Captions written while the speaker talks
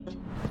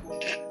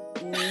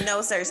No,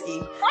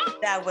 Sirski.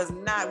 That was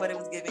not what it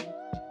was giving.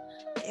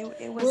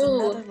 It was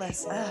another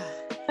lesson.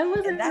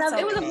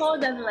 It was a whole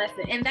other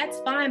lesson. And that's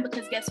fine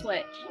because guess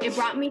what? It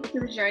brought me to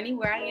the journey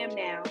where I am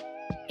now.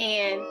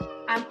 And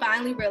I'm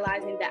finally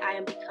realizing that I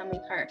am becoming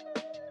her.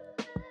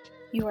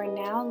 You are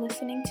now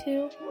listening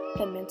to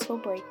The Mental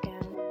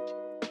Breakdown.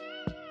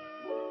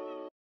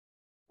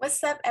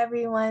 What's up,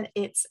 everyone?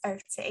 It's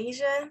Earth to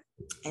Asia.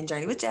 And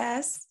Journey with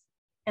Jazz.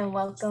 And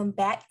welcome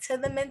back to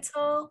The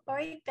Mental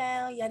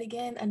Breakdown. Yet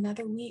again,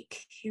 another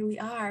week. Here we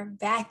are,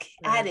 back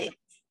at it.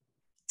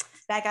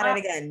 Back at it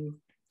again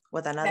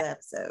with another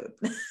episode.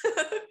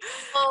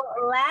 So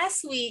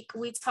last week,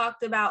 we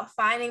talked about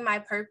finding my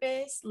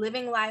purpose,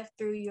 living life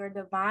through your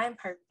divine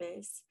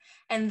purpose.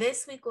 And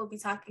this week, we'll be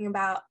talking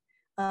about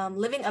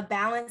living a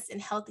balanced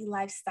and healthy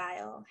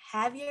lifestyle.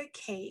 Have your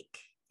cake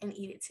and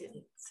eat it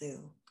too.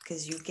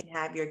 Because you can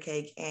have your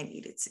cake and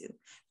eat it too.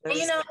 And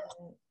you know,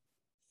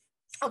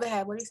 go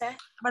ahead. What do you say? I'm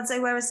about to say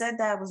whoever said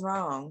that was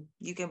wrong.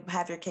 You can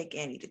have your cake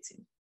and eat it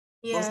too.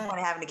 Yeah. What's the point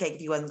of having the cake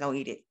if you wasn't gonna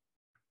eat it?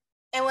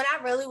 And when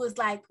I really was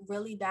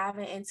really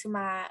diving into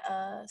my,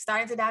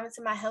 starting to dive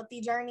into my healthy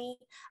journey,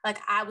 like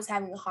I was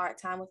having a hard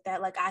time with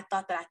that. Like I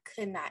thought that I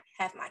could not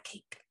have my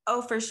cake.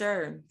 Oh, for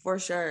sure.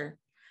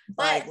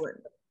 But,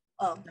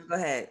 go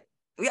ahead.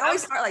 We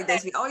always start like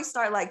this. We always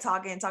start like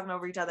talking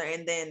over each other.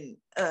 And then,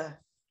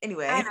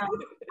 anyway.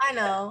 I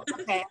know.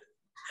 Okay.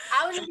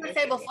 I was just going to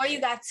say, before you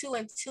got too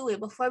into it,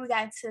 before we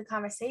got into the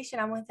conversation,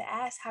 I wanted to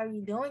ask, how are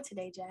you doing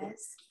today,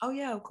 Jazz? Oh,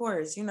 yeah, of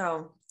course. You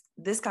know,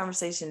 this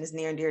conversation is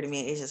near and dear to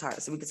me and Asia's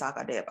heart, so we can talk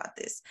all day about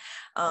this.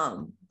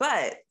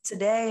 But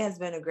today has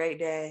been a great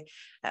day.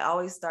 I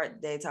always start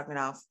the day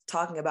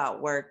talking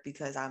about work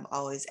because I'm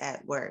always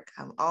at work.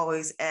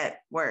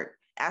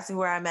 Ask me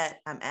where I'm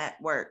at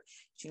work.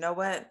 But you know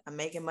what? I'm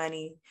making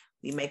money.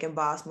 We making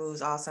boss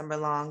moves all summer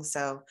long.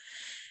 So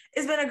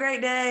it's been a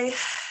great day.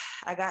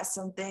 I got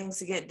some things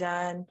to get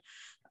done.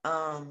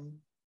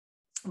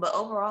 But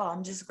overall,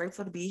 I'm just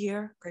grateful to be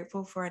here.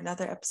 Grateful for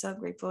another episode.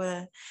 Grateful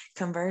to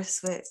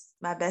converse with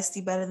my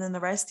bestie better than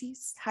the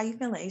resties. How you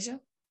feeling, Asia?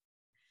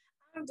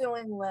 I'm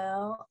doing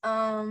well.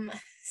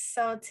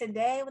 So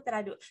today, what did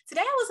I do?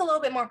 Today I was a little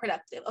bit more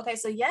productive. Okay,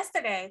 so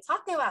yesterday,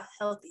 talking about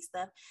healthy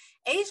stuff,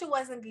 Asia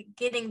wasn't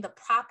getting the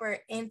proper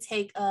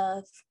intake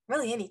of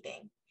really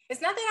anything.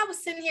 It's not that I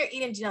was sitting here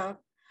eating junk.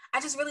 I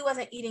just really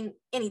wasn't eating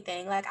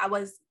anything. Like I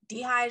was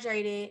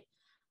dehydrated.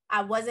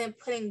 I wasn't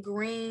putting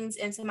greens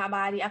into my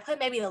body. I put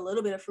maybe a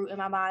little bit of fruit in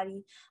my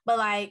body, but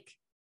like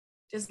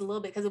just a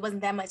little bit because it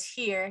wasn't that much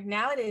here.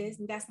 Now it is.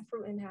 We got some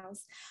fruit in the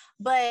house.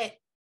 But,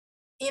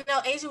 you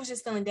know, Asia was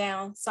just feeling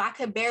down, so I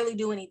could barely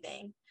do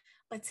anything.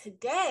 But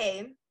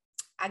today,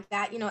 I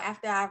got,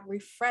 after I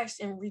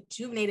refreshed and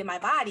rejuvenated my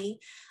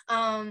body,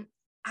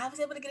 I was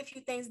able to get a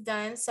few things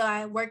done. So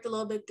I worked a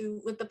little bit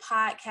with the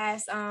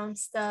podcast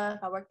stuff.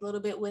 I worked a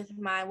little bit with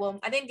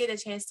I didn't get a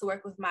chance to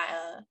work with my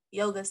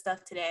yoga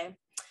stuff today.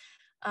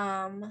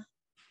 But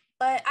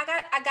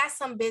I got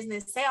some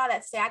business. Say all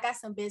that to say I got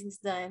some business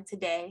done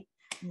today.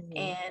 Mm-hmm.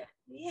 And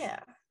yeah.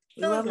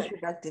 We love a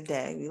productive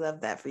day. We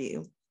love that for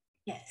you.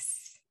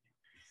 Yes.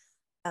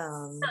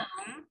 Talking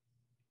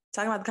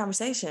about the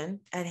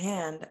conversation at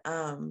hand,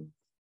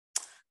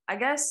 I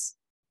guess,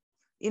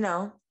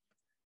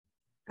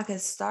 I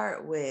could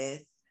start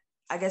with,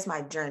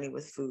 my journey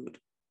with food.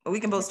 But we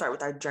can both start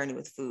with our journey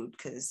with food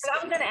because I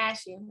was going to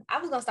ask you. I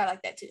was going to start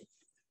like that too.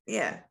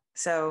 Yeah.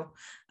 So,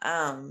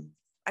 I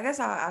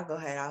guess I'll go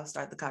ahead. I'll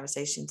start the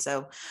conversation.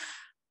 So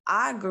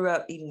I grew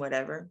up eating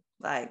whatever,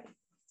 like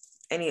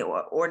any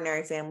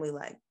ordinary family,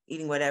 like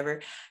eating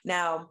whatever.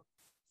 Now,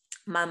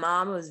 my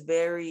mom was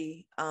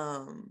very,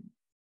 I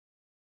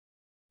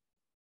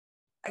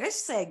guess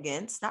you say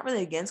against, not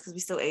really against because we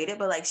still ate it,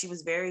 but like she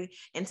was very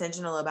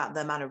intentional about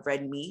the amount of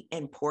red meat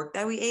and pork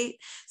that we ate.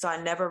 So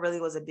I never really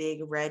was a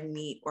big red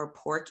meat or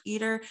pork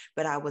eater,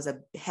 but I was a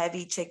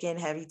heavy chicken,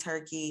 heavy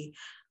turkey,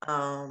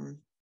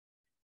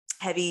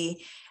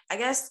 heavy, I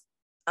guess,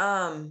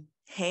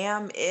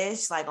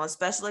 ham-ish, like on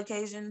special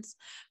occasions,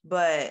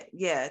 but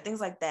yeah,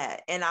 things like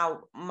that. And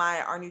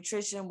our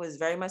nutrition was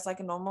very much like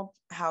a normal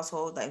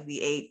household. Like we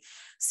ate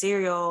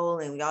cereal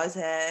and we always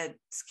had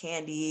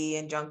candy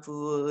and junk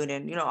food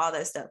and all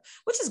that stuff,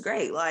 which is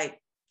great. Like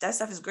that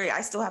stuff is great.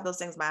 I still have those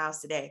things in my house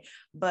today,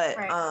 but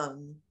right.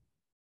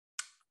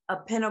 A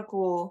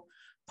pinnacle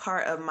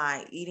part of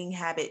my eating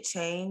habit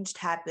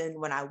happened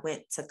when I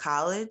went to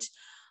college,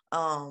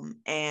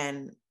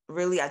 and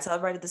really, I tell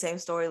everybody the same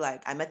story.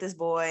 Like, I met this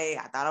boy.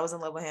 I thought I was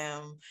in love with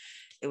him.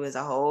 It was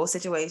a whole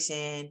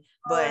situation,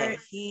 but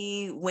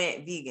he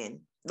went vegan,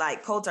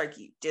 like cold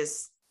turkey,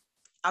 just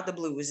out the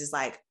blue. Was just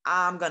like,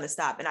 I'm going to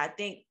stop. And I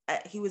think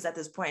he was at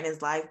this point in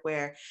his life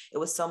where it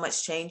was so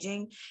much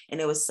changing, and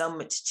it was so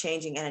much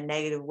changing in a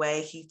negative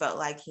way. He felt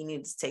like he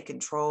needed to take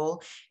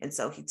control. And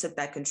so he took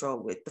that control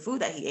with the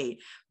food that he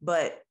ate.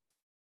 But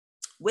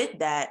with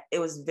that, it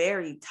was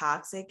very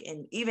toxic.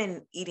 And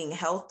even eating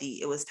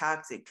healthy, it was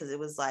toxic because it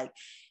was like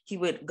he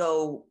would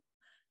go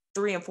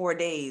 3 and 4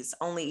 days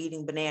only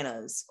eating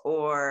bananas,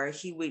 or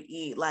he would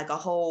eat like a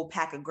whole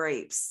pack of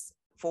grapes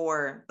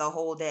for the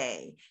whole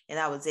day and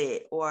that was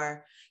it.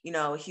 Or, you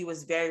know, he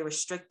was very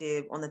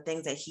restrictive on the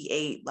things that he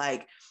ate.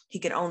 Like he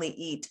could only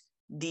eat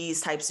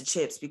these types of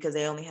chips because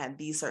they only had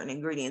these certain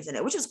ingredients in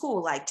it, which is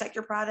cool. Like check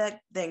your product,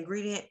 the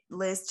ingredient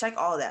list, check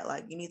all that.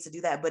 Like you need to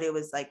do that. But it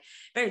was like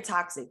very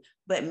toxic.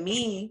 But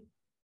me,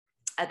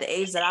 at the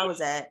age that I was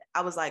at,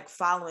 I was like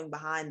following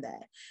behind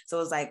that. So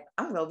it was like,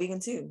 I'm gonna go vegan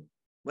too.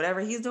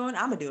 Whatever he's doing,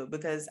 I'm gonna do it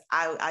because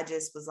I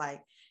just was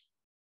like,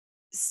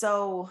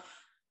 so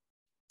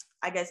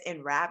I guess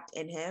enwrapped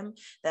in him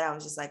that I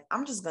was just like,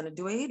 I'm just gonna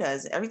do what he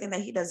does. Everything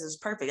that he does is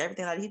perfect.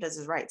 Everything that he does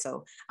is right.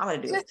 So I'm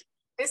gonna do it.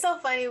 It's so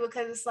funny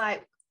because it's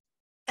like,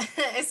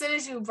 as soon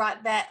as you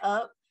brought that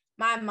up,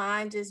 my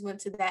mind just went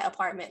to that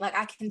apartment. Like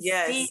I can see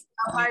the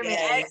apartment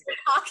as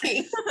you're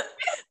talking.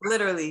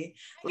 literally.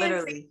 The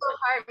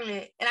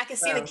apartment, and I can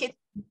see the kitchen.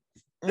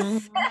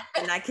 Mm-hmm.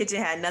 And that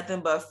kitchen had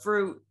nothing but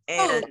fruit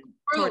and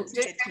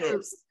tortilla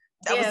chips.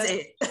 That was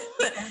it.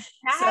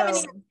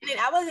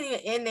 I wasn't even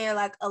in there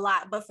like a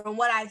lot, but from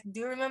what I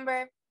do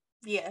remember,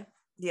 yeah,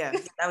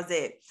 that was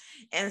it.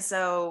 And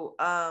so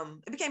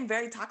it became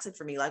very toxic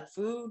for me. Like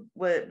food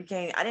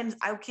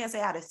I can't say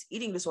I had an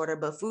eating disorder,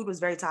 but food was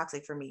very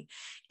toxic for me.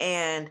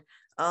 And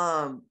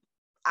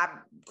I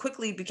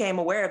quickly became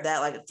aware of that.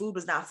 Like food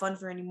was not fun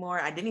for anymore.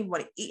 I didn't even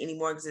want to eat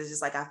anymore because it's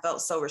just like I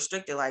felt so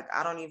restricted. Like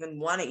I don't even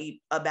want to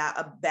eat a bag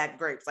of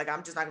grapes. Like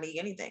I'm just not gonna eat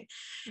anything.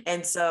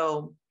 And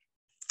so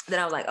then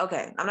I was like,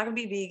 okay, I'm not gonna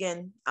be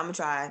vegan. I'm gonna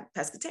try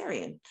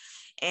pescatarian.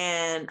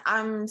 And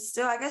I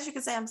guess you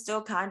could say I'm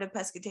still kind of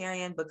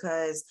pescatarian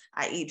because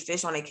I eat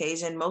fish on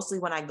occasion, mostly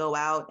when I go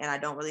out and I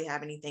don't really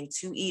have anything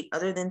to eat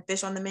other than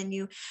fish on the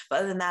menu. But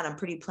other than that, I'm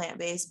pretty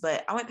plant-based,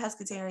 but I went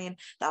pescatarian.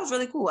 That was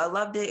really cool. I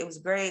loved it. It was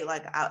great.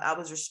 Like I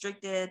was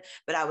restricted,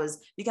 but I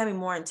was becoming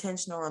more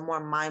intentional and more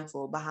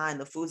mindful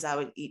behind the foods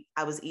I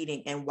was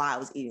eating and why I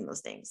was eating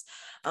those things.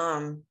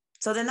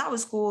 So then that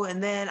was cool.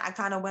 And then I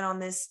kind of went on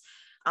this,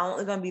 I'm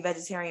only going to be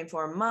vegetarian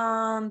for a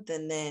month.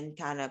 And then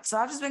so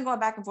I've just been going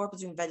back and forth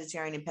between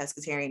vegetarian and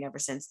pescatarian ever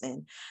since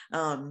then.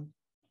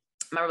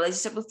 My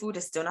relationship with food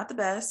is still not the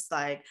best.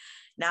 Like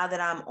now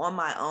that I'm on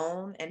my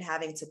own and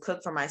having to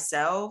cook for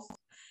myself,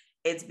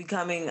 it's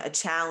becoming a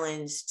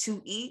challenge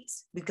to eat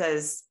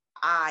because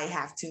I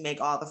have to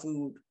make all the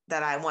food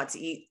that I want to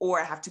eat,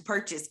 or I have to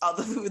purchase all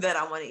the food that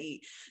I want to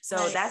eat.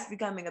 So that's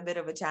becoming a bit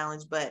of a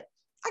challenge, but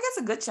I guess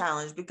a good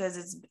challenge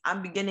because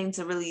I'm beginning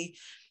to really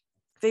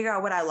figure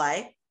out what I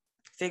like,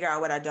 figure out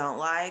what I don't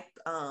like,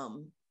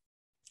 and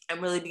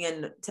really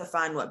begin to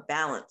find what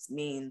balance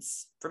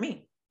means for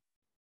me.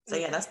 So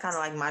yeah, that's kind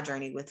of like my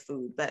journey with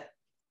food. But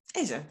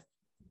Asia.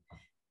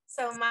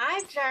 So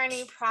my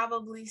journey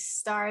probably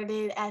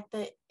started at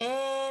the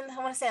end, I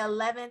want to say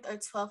 11th or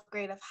 12th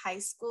grade of high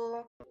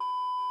school.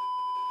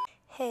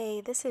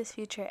 Hey, this is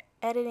Future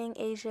Editing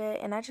Asia,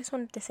 and I just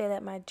wanted to say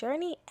that my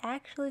journey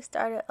actually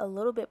started a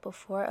little bit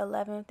before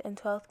 11th and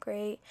 12th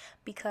grade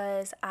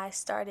because I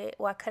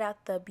cut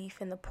out the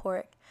beef and the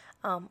pork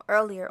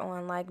earlier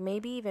on, like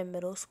maybe even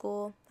middle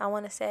school, I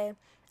want to say,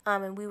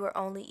 and we were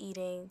only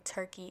eating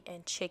turkey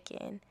and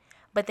chicken.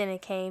 But then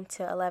it came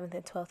to 11th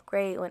and 12th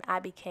grade when I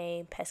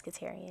became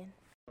pescatarian.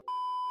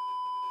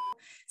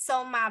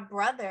 So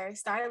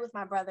started with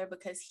my brother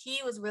because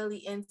he was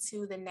really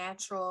into the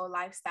natural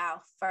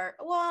lifestyle first.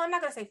 Well, I'm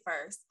not going to say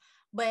first,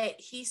 but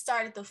he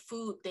started the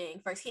food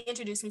thing first. He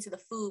introduced me to the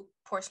food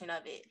portion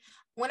of it.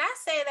 When I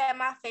say that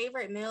my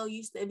favorite meal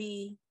used to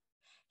be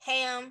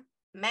ham,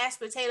 mashed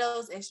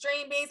potatoes, and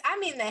string beans, I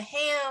mean the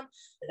ham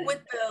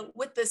with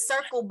the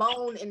circle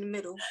bone in the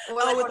middle.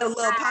 Or with the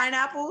little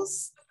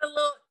pineapples? The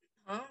little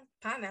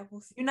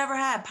pineapples. You never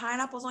had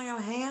pineapples on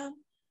your ham?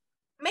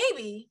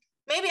 Maybe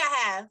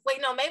I have. Wait,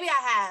 no, maybe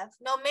I have.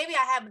 No, maybe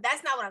I have, but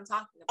that's not what I'm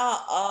talking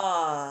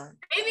about.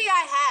 Maybe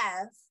I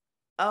have.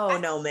 Oh,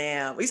 no,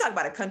 ma'am. We talking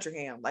about a country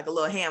ham, like a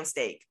little ham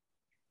steak.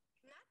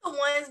 Not the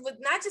ones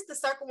not just the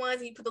circle ones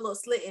and you put the little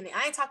slit in it.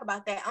 I ain't talking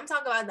about that. I'm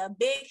talking about the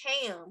big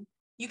ham.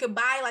 You can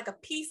buy like a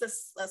piece of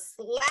a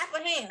slap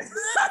of ham.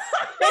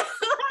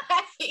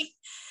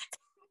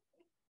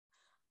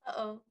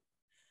 Uh-oh.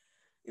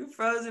 You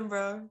frozen,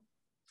 bro.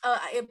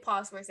 It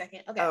paused for a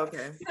second. Okay. Oh,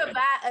 okay. You could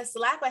buy a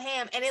slap of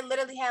ham and it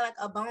literally had like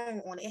a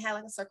bone on it. It had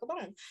like a circle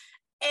bone.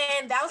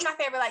 And that was my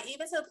favorite. Like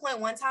even to the point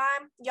one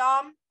time,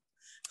 y'all,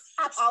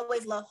 I've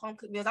always loved home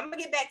cooked meals. I'm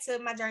gonna get back to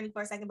my journey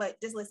for a second,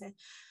 but just listen.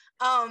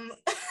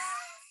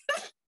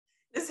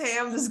 This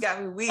ham just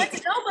got me weak.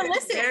 But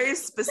listen. Very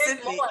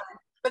specific.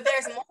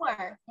 There's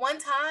more. One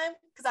time,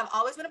 because I've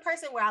always been a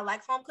person where I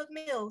like home cooked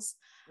meals.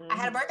 Mm-hmm. I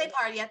had a birthday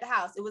party at the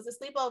house. It was a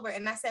sleepover,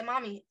 and I said,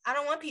 "Mommy, I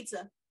don't want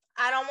pizza.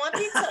 I don't want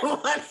pizza.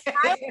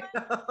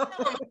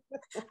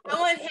 I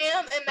want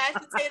ham and mashed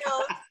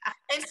potatoes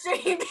and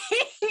string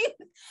beans."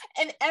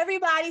 And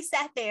everybody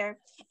sat there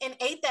and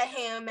ate that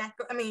ham, mashed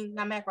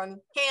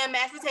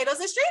potatoes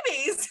and string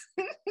beans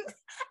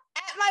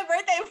at my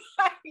birthday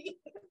party.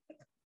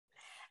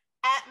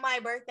 At my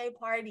birthday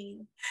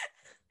party.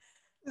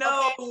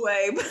 No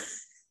way.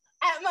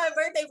 At my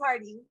birthday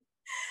party.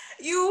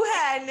 You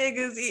had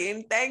niggas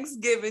eating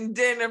Thanksgiving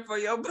dinner for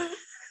your birthday.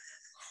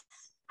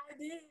 I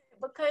did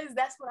because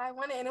that's what I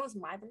wanted, and it was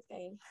my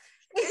birthday.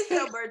 It's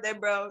your birthday,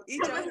 bro.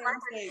 Eat your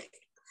birthday.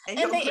 And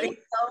they ate it,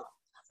 though,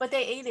 but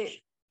they ate it.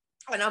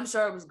 And I'm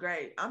sure it was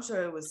great. I'm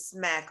sure it was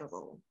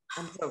smackable.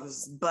 I'm sure it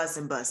was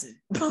bussin'.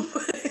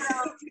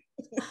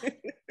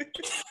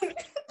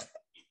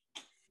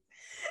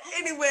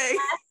 Anyway.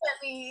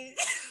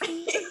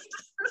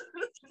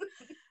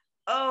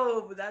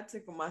 Oh, but that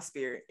tickled my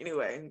spirit.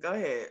 Anyway, go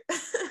ahead.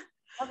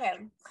 Okay.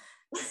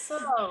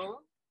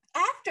 So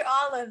after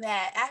all of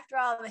that, after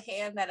all the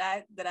ham that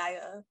I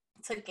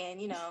took in,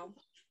 you know,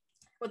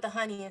 with the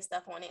honey and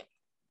stuff on it.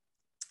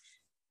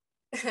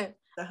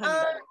 The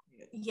honey.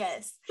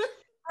 Yes.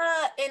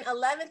 In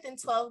 11th and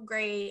 12th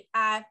grade,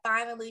 I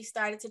finally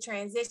started to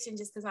transition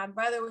just because my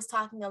brother was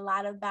talking a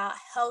lot about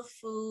health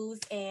foods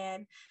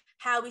and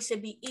how we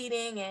should be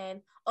eating,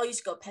 and oh, you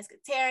should go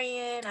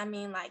pescatarian. I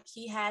mean, like,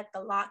 he had the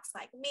locks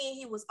like me.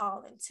 He was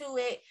all into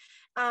it.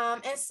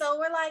 And so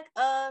we're like,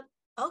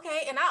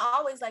 okay. And I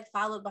always like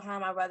followed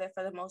behind my brother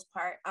for the most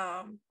part.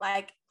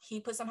 Like,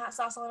 he put some hot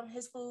sauce on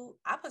his food.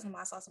 I put some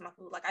hot sauce on my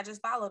food. Like, I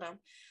just followed him.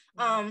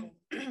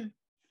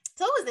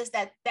 So it was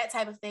that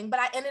type of thing, but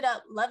I ended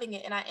up loving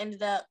it, and I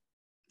ended up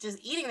just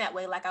eating that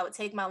way. Like, I would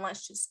take my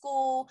lunch to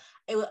school.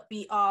 It would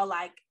be all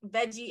like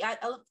veggie.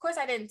 Of course,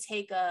 I didn't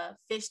take a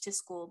fish to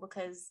school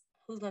because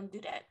who's gonna do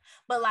that?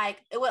 But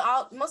like, it would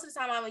all, most of the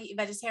time I would eat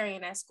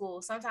vegetarian at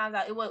school. Sometimes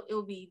it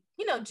would be,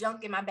 you know,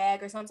 junk in my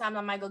bag, or sometimes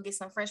I might go get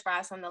some French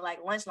fries from the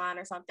like lunch line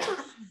or something.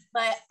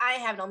 But I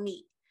didn't have no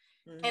meat.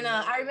 Mm-hmm. And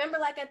I remember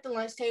like at the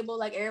lunch table,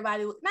 like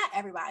everybody, not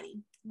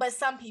everybody, but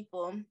some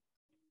people,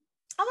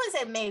 I wouldn't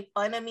say made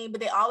fun of me, but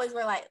they always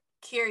were like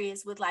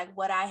curious with like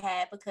what I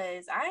had,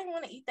 because I didn't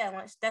want to eat that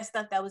lunch, that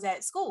stuff that was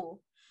at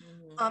school,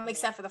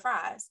 except for the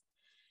fries.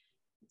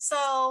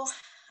 So,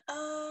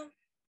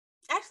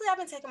 actually, I've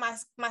been taking my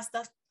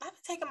stuff. I've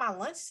been taking my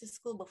lunch to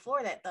school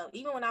before that, though.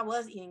 Even when I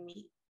was eating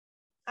meat,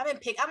 I've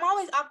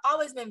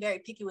always been very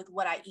picky with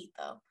what I eat,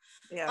 though.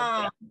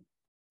 Yeah.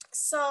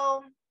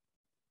 So,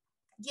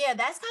 yeah,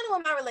 that's kind of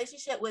when my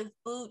relationship with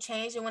food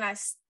changed, and when I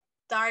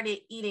started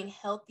eating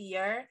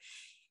healthier.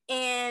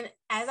 And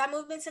as I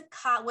moved went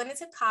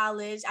into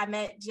college, I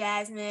met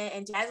Jasmine,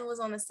 and Jasmine was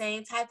on the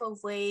same type of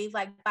wave.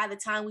 Like, by the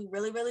time we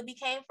really, really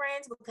became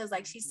friends, because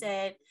like she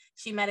said,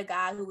 she met a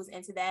guy who was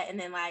into that. And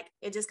then like,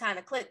 it just kind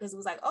of clicked, because it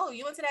was like, oh,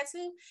 you into that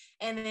too?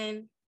 And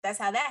then that's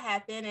how that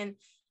happened. And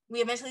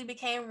we eventually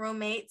became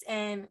roommates,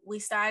 and we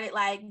started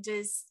like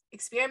just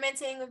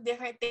experimenting with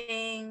different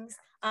things,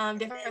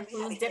 different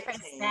foods,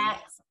 different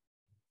snacks.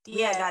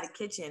 We had got a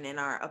kitchen in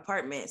our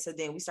apartment. So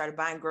then we started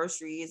buying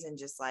groceries and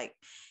just like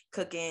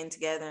cooking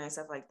together and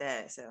stuff like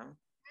that. So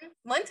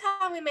one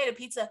time we made a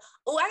pizza.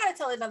 Oh, I gotta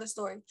tell another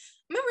story.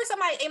 Remember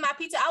somebody ate my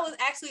pizza? I was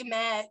actually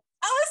mad.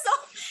 I was so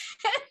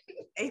mad.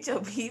 Ate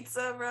your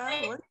pizza, bro? What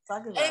are you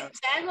talking about? And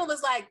Jasmine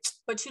was like,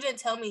 but you didn't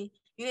tell me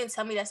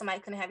that somebody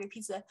couldn't have your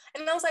pizza.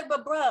 And I was like,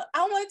 but bro,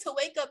 I wanted to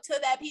wake up to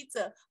that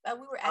pizza. But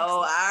we were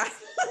actually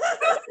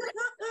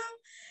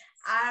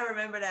I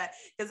remember that,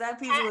 because that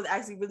pizza was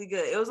actually really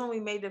good. It was when we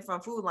made it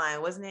from Food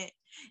Line, wasn't it?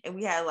 And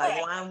we had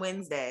like Wine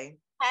Wednesday.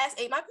 Cass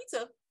ate my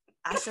pizza.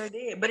 I sure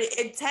did, but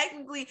it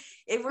technically,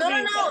 it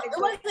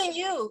wasn't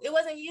you. It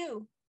wasn't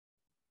you.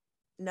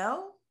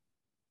 No,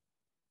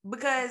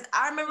 because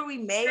I remember we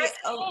made it.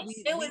 Oh,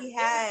 we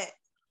had.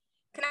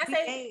 Can I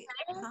say his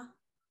name? Huh?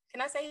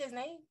 Can I say his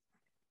name?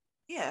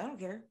 Yeah, I don't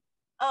care.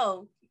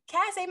 Oh,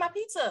 Cass ate my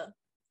pizza.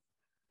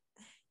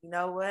 You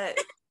know what?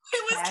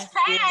 It was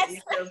Cass.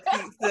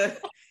 Pizza.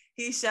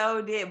 He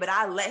sure did, but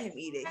I let him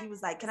eat it. He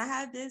was like, "Can I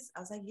have this?"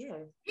 I was like,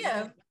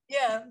 "Yeah."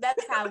 Yeah.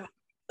 That's how.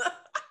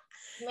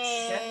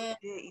 Man,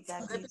 did eat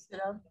that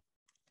pizza.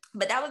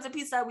 But that was a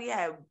pizza we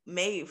had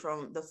made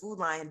from the Food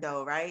Line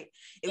dough, right?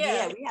 We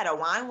had a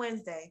Wine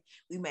Wednesday.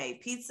 We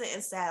made pizza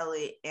and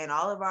salad, and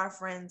all of our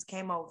friends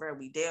came over.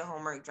 We did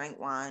homework, drank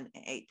wine,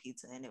 and ate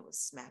pizza, and it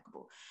was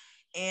smackable.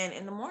 And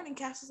in the morning,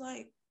 Cass was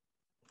like,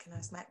 "Can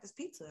I smack this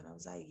pizza?" And I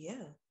was like,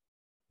 "Yeah."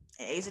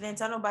 And Asia didn't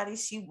tell nobody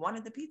she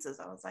wanted the pizza,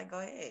 so I was like, "Go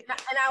ahead."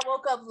 And I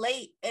woke up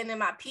late, and then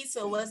my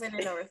pizza wasn't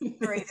in the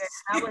refrigerator.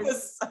 I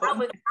was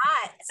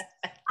hot.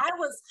 I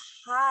was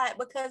hot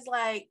because,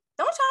 like,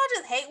 don't y'all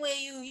just hate when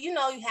you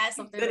know you had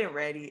something good and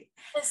ready,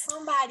 and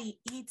somebody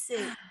eats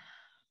it?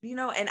 You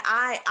know, and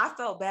I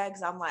felt bad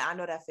because I'm like, I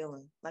know that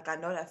feeling. Like, I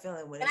know that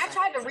feeling when. And I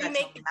tried to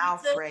remake the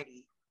pizza.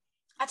 Ready.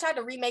 I tried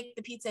to remake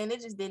the pizza, and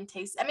it just didn't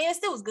taste. I mean, it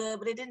still was good,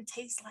 but it didn't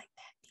taste like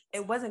that.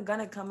 It wasn't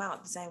gonna come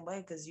out the same way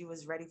because you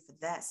was ready for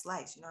that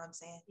slice. You know what I'm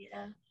saying?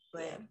 Yeah.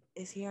 But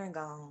it's here and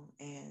gone,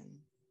 and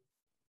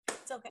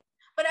it's okay.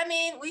 But I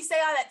mean, we say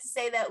all that to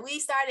say that we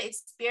started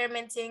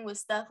experimenting with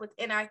stuff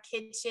within our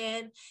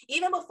kitchen.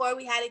 Even before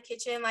we had a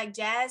kitchen, like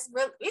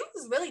it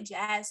was really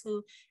Jazz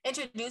who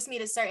introduced me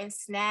to certain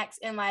snacks,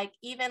 and like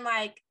even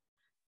like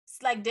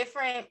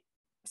different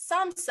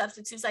some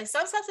substitutes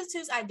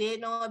I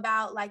did know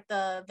about, like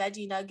the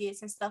veggie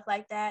nuggets and stuff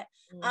like that.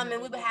 And we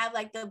would have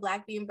like the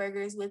black bean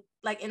burgers with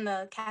like in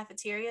the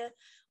cafeteria,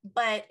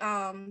 but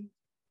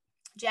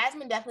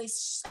Jasmine definitely,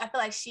 I feel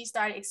like she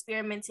started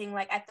experimenting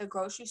like at the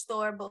grocery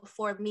store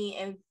before me,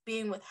 and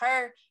being with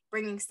her,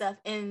 bringing stuff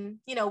in,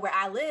 you know, where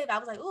I live, I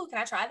was like, oh, can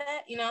I try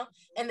that? You know?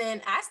 And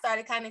then I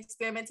started kind of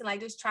experimenting, like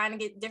just trying to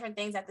get different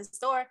things at the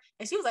store.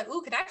 And she was like,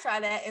 oh, can I try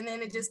that? And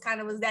then it just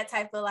kind of was that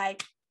type of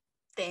like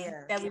thing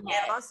that we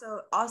had.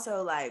 And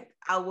also like,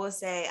 I will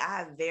say I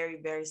have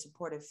very, very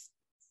supportive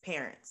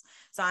parents.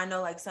 So I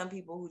know like some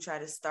people who try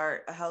to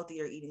start a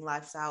healthier eating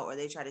lifestyle, or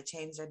they try to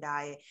change their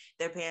diet,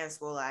 their parents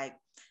will like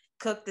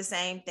cook the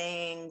same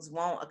things,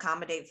 won't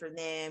accommodate for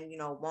them, you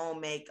know,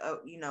 won't make,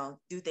 you know,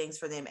 do things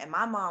for them. And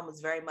my mom was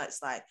very much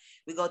like,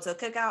 we go to a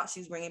cookout,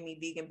 she's bringing me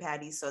vegan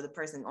patties so the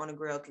person on the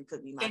grill can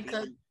cook me my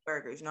vegan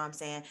burgers. You know what I'm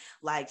saying?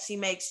 Like, she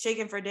makes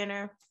chicken for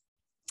dinner,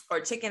 or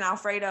chicken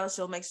Alfredo.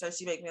 She'll make sure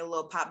she make me a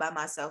little pot by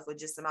myself with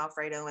just some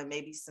Alfredo and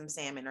maybe some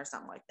salmon or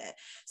something like that.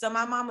 So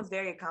my mom was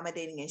very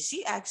accommodating, and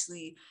she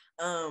actually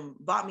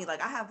bought me,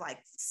 like, I have like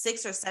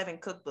 6 or 7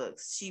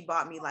 cookbooks. She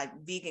bought me like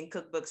vegan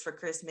cookbooks for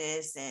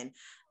Christmas, and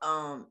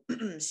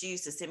she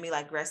used to send me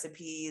like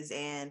recipes.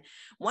 And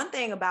one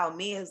thing about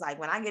me is like,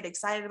 when I get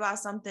excited about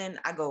something,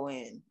 I go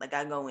in.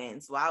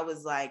 So I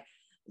was like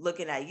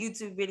looking at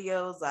YouTube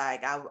videos,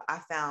 like I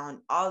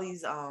found all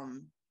these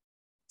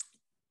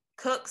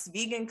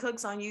vegan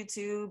cooks on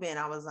YouTube, and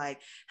I was like,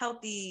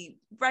 healthy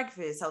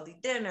breakfast, healthy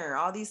dinner,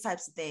 all these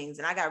types of things.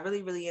 And I got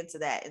really, really into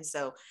that. And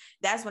so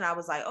that's when I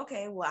was like,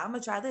 okay, well, I'm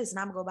gonna try this and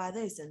I'm gonna go buy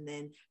this. And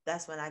then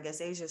that's when I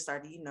guess Asia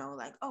started, you know,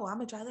 like, oh, I'm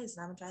gonna try this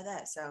and I'm gonna try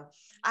that. So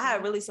I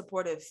had a really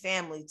supportive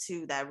family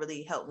too that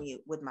really helped me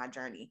with my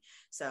journey.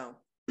 So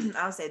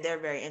I would say they're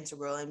very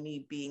integral in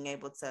me being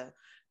able to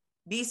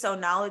be so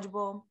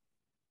knowledgeable,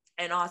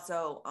 and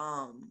also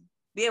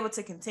be able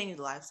to continue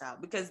the lifestyle,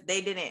 because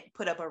they didn't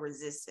put up a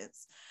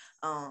resistance.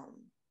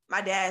 My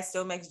dad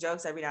still makes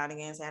jokes every now and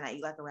again saying I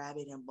eat like a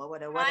rabbit and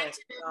whatever. You know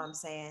what I'm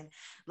saying?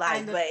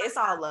 Like, but it's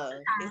all love.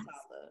 It's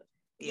all love.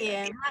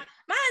 Yeah,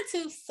 mine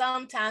too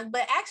sometimes.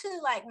 But actually,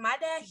 like, my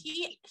dad,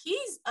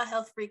 he's a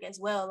health freak as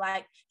well.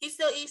 Like, he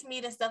still eats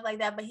meat and stuff like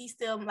that, but he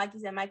still, like you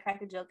said, might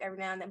crack a joke every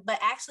now and then. But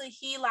actually,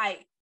 he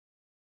like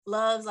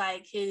loves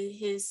like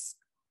his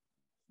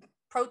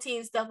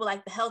protein stuff, with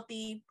like the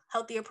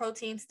healthier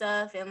protein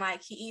stuff, and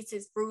like he eats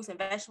his fruits and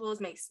vegetables,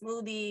 makes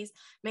smoothies,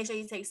 make sure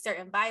he takes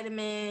certain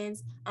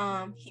vitamins.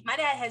 My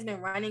dad has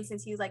been running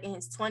since he was like in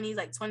his 20s,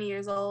 like 20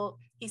 years old.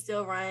 He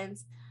still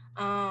runs.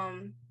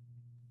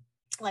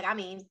 Like, I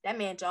mean, that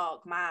man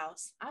jogged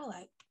miles. I was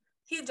like,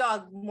 he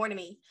jogged more than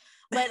me.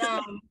 But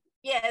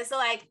yeah, so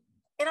like,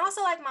 and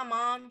also like my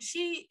mom,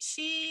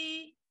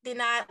 she did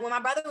not, when my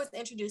brother was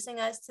introducing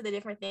us to the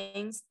different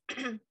things,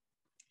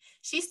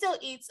 she still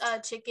eats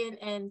chicken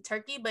and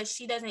turkey, but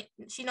she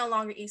no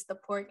longer eats the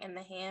pork and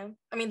the ham.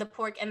 I mean, the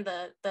pork and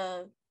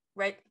the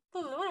red,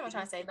 what am I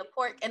trying to say? The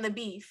pork and the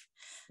beef,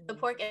 the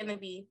pork and the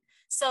beef.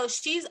 So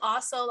she's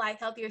also like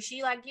healthier.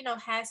 She like, you know,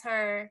 has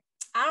her,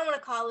 I don't want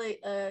to call it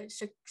a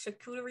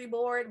charcuterie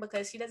board,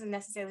 because she doesn't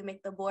necessarily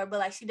make the board, but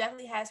like she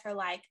definitely has her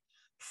like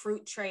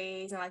fruit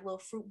trays and like little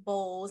fruit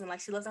bowls, and like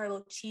she loves her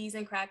little cheese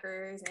and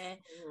crackers, and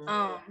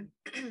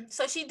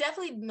so she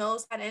definitely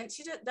knows how to, and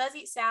she just does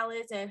eat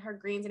salads and her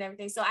greens and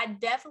everything. So I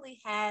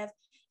definitely have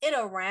it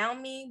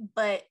around me,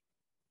 but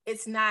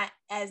it's not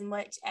as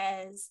much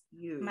as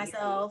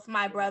myself,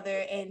 my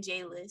brother, and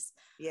Jayless.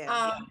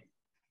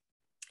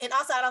 And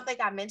also, I don't think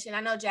I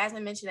know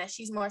Jasmine mentioned that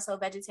she's more so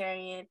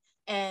vegetarian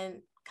and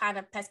kind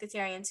of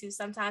pescatarian too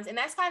sometimes. And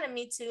that's kind of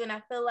me too. And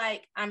I feel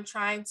like I'm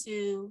trying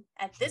to,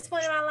 at this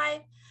point in my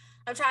life,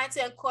 I'm trying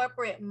to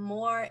incorporate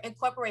more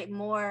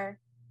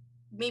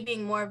me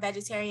being more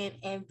vegetarian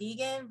and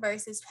vegan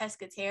versus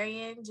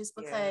pescatarian, just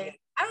because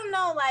I don't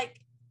know, like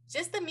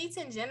just the meats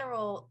in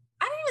general.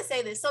 I didn't even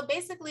say this. So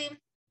basically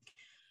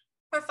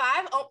for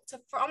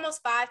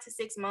almost 5 to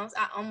 6 months,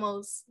 I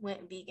almost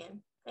went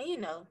vegan. And you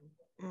know,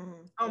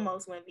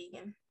 almost went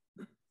vegan.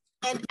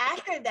 And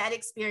after that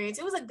experience,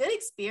 it was a good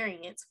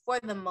experience for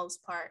the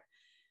most part.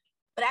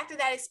 But after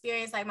that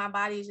experience, like my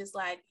body is just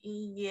like,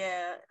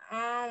 yeah,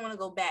 I don't want to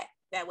go back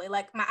that way.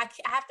 Like I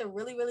have to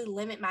really, really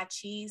limit my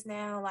cheese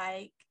now.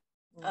 Like,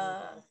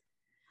 I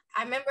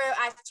remember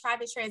I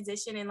tried to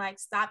transition and like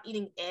stop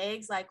eating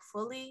eggs like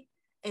fully.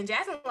 And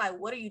Jasmine was like,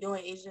 what are you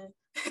doing, Asia?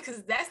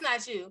 Because that's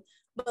not you.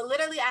 But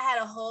literally, I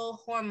had a whole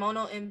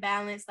hormonal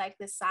imbalance. Like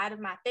the side of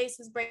my face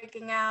was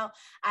breaking out.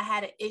 I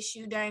had an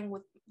issue during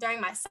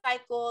my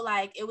cycle.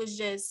 Like it was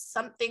just,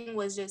 something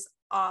was just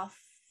off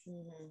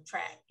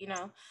track, you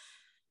know?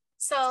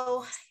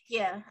 So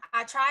yeah,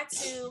 I tried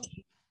to,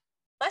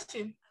 bless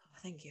you.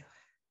 Thank you.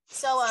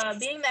 So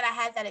being that I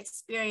had that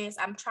experience,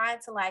 I'm trying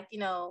to like, you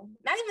know,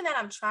 not even that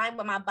I'm trying,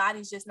 but my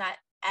body's just not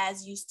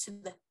as used to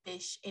the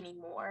fish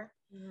anymore.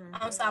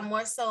 So I'm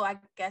more so, I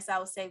guess I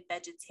would say,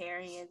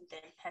 vegetarian than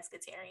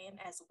pescatarian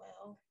as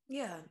well.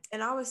 Yeah.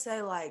 And I would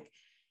say like,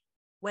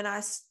 when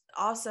I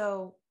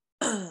also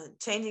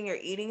changing your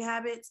eating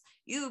habits,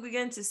 you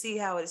begin to see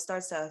how it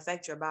starts to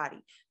affect your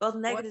body, both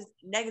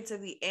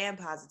negatively and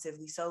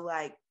positively. So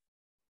like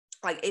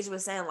Asia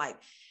was saying, like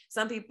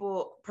some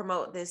people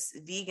promote this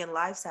vegan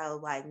lifestyle,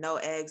 like no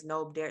eggs,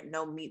 no dairy,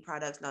 no meat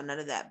products, no none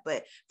of that.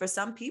 But for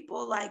some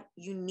people, like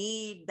you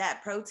need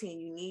that protein,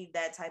 you need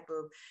that type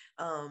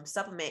of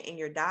supplement in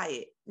your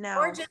diet. Now,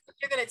 or just if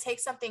you're gonna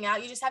take something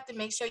out, you just have to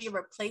make sure you're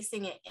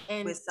replacing it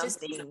and with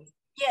something.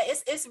 Yeah,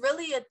 it's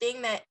really a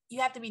thing that you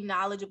have to be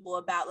knowledgeable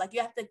about. Like you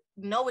have to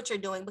know what you're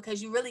doing,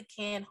 because you really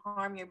can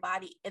harm your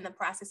body in the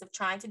process of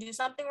trying to do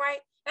something right.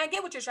 And I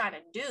get what you're trying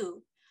to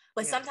do,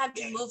 but sometimes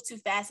you move too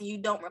fast and you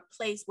don't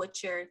replace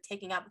what you're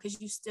taking out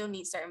because you still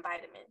need certain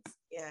vitamins.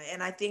 Yeah,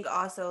 and I think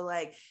also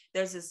like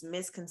there's this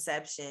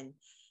misconception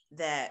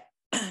that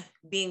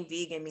being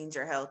vegan means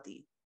you're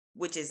healthy,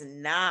 which is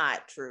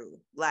not true.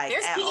 Like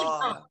there's at vegan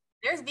all. junk.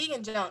 There's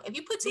vegan junk. If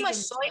you put too much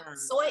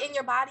soy in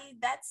your body,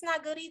 that's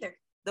not good either.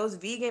 Those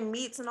vegan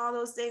meats and all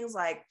those things,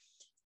 like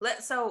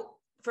so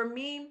for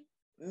me,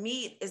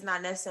 meat is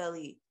not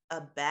necessarily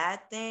a bad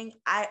thing.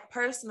 I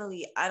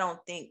don't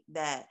think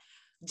that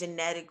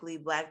genetically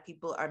Black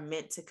people are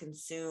meant to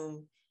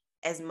consume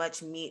as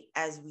much meat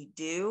as we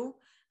do.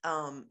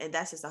 And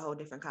that's just a whole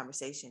different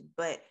conversation.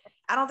 But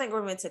I don't think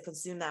we're meant to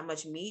consume that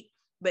much meat.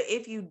 But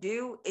if you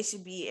do, it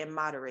should be in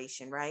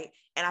moderation, right?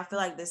 And I feel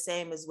like the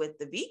same is with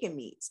the vegan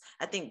meats.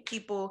 I think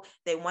people,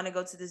 they want to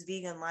go to this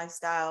vegan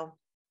lifestyle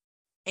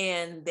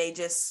and they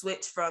just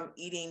switch from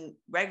eating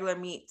regular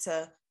meat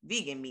to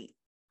vegan meat.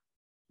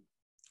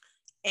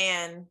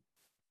 And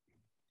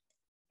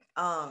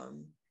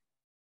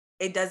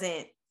it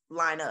doesn't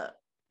line up.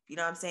 You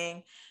know what I'm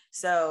saying?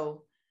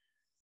 So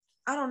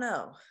I don't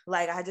know.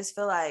 Like, I just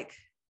feel like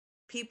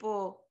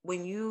people,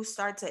 when you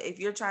start to, if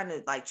you're trying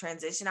to like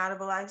transition out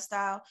of a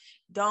lifestyle,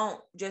 don't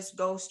just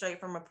go straight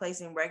from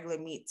replacing regular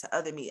meat to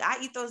other meat. I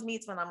eat those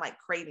meats when I'm like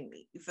craving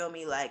meat. You feel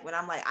me? Like when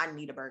I'm like, I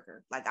need a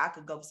burger. Like I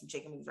could go for some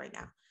chicken wings right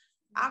now.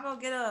 I'll go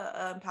get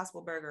a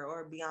Impossible Burger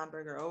or a Beyond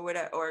Burger or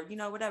whatever, or, you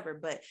know, whatever.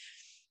 But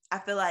I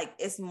feel like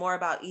it's more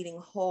about eating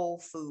whole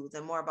foods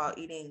and more about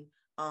eating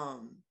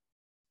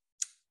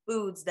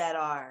foods that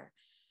are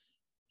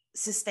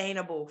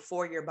sustainable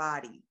for your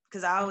body.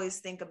 Because I always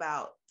think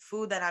about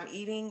food that I'm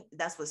eating,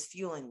 that's what's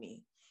fueling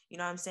me. You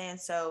know what I'm saying?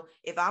 So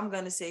if I'm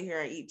going to sit here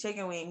and eat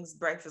chicken wings,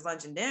 breakfast,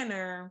 lunch, and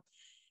dinner,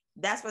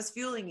 that's what's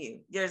fueling you.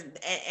 There's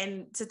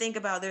and to think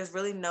about, there's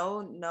really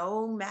no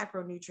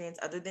macronutrients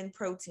other than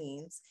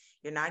proteins.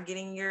 You're not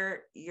getting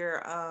your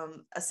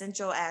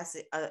essential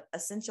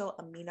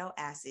amino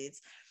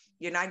acids.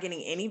 You're not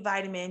getting any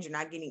vitamins. You're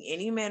not getting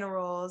any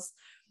minerals.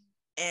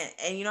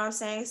 And you know what I'm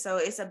saying? So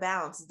it's a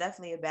balance. It's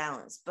definitely a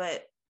balance.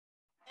 But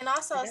and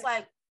also it's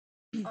like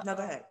no,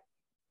 go ahead.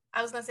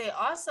 I was gonna say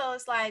also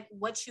it's like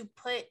what you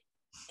put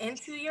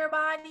into your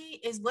body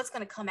is what's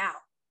gonna come out.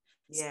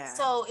 Yeah.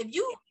 So if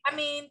you, I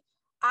mean,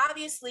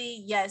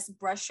 obviously, yes,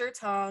 brush your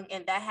tongue,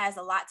 and that has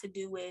a lot to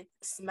do with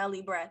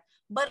smelly breath.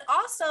 But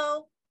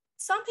also,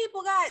 some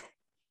people got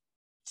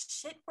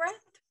shit breath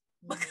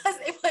because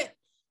they put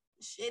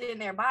shit in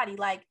their body.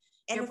 Like,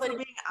 and if we're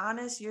being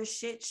honest, your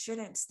shit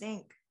shouldn't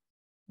stink.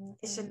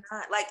 It should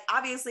not. Like,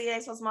 obviously, it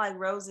ain't supposed to smell like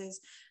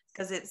roses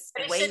because it's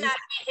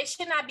it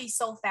should not be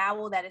so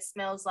foul that it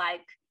smells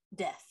like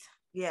death.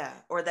 Yeah,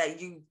 or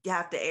that you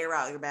have to air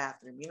out your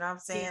bathroom. You know what I'm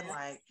saying? Yeah.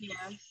 Like,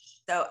 yeah.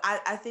 So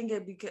I think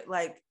it because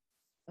like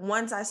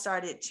once I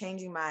started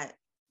changing my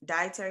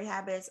dietary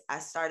habits, I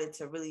started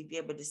to really be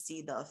able to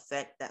see the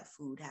effect that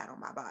food had on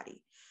my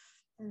body.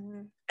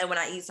 Mm-hmm. And when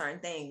I eat certain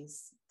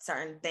things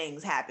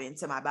happen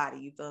to my body.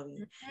 You feel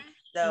me? Mm-hmm.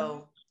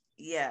 So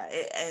yeah,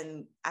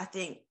 and I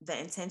think the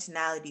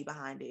intentionality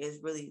behind it is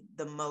really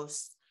the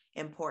most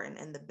important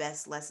and the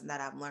best lesson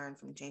that I've learned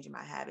from changing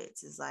my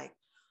habits is like,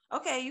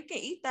 okay, you can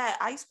eat that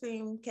ice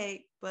cream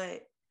cake,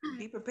 but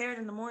be prepared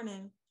in the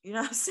morning. You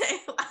know what I'm saying?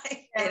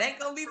 Like, it ain't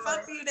gonna be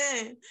fun for you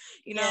then,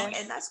 you know,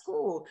 and that's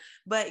cool.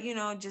 But, you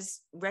know,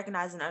 just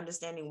recognizing and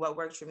understanding what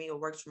works for me, what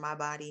works for my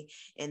body,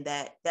 and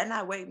that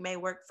not way may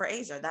work for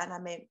Asia.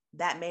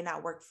 That may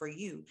not work for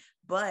you,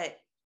 but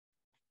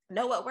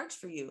know what works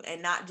for you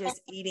and not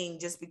just eating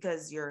just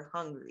because you're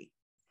hungry.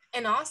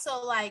 And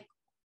also, like,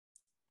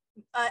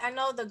 I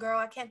know the girl,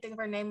 I can't think of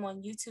her name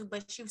on YouTube,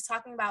 but she was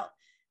talking about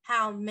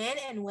how men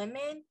and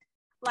women,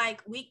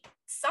 like,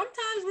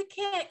 sometimes we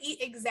can't eat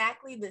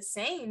exactly the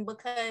same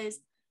because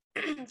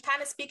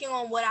kind of speaking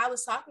on what I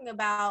was talking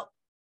about,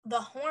 the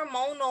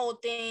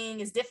hormonal thing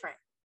is different.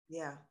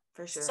 Yeah,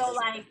 for sure. So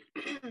like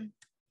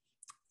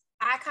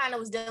I kind of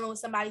was dealing with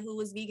somebody who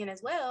was vegan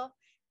as well,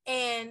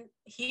 and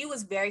he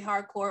was very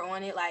hardcore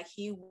on it. Like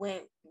he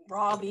went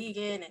raw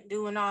vegan and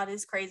doing all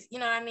this crazy, you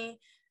know what I mean?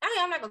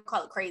 I'm not gonna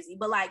call it crazy,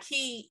 but like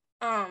he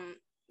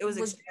it was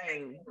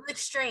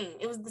extreme.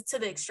 It was to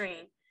the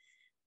extreme.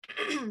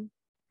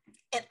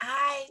 And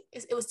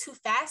it was too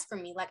fast for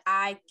me. Like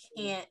I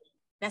can't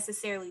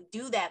necessarily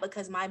do that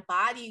because my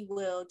body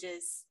will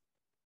just,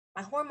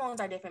 my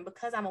hormones are different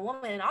because I'm a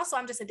woman, and also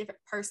I'm just a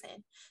different person.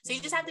 So you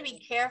just have to be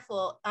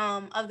careful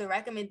of the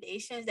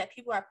recommendations that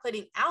people are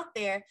putting out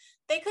there.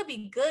 They could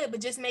be good,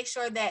 but just make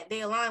sure that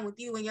they align with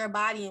you and your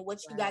body and what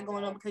you got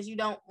going on, because you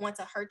don't want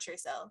to hurt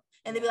yourself.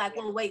 And they'll be like,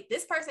 well, wait,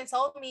 this person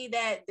told me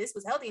that this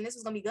was healthy and this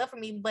was gonna be good for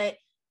me, but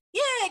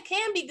yeah, it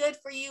can be good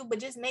for you, but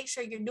just make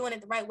sure you're doing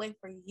it the right way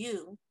for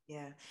you.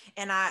 Yeah.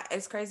 And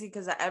it's crazy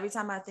because every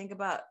time I think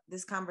about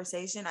this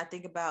conversation, I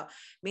think about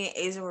me and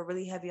Asia were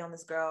really heavy on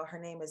this girl. Her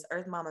name is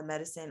Earth Mama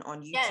Medicine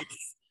on YouTube. Yes,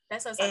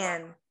 that's what I'm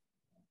talking about.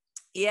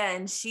 Yeah,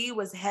 and she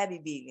was heavy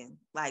vegan.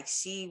 Like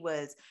she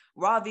was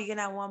raw vegan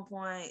at one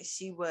point.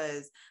 She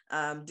was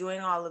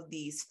doing all of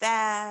these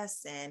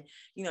fasts, and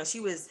she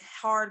was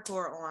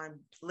hardcore on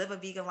live a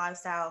vegan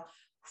lifestyle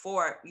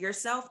for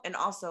yourself and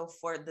also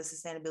for the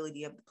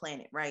sustainability of the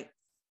planet, right?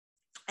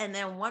 And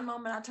then one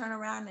moment I turn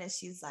around and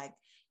she's like,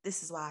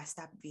 "This is why I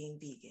stopped being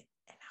vegan."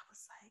 And I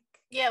was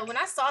like, yeah, when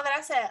I saw that,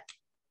 I said,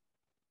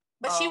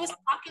 but she was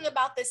talking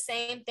about the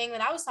same thing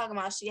that I was talking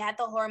about. She had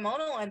the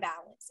hormonal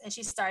imbalance and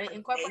she started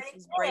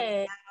incorporating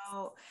it.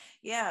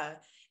 Yeah.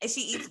 And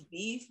she eats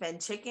beef and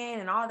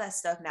chicken and all that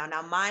stuff now.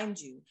 Now, mind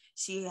you,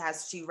 she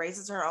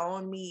raises her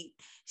own meat.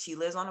 She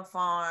lives on a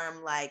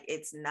farm. Like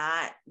it's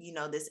not,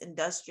 this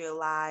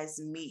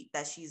industrialized meat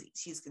that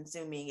she's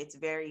consuming. It's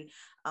very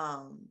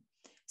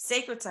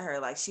sacred to her.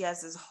 Like she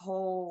has this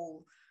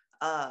whole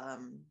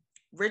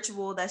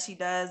ritual that she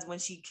does when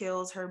she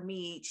kills her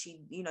meat.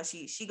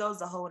 She goes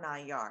the whole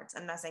 9 yards.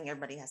 I'm not saying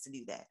everybody has to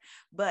do that,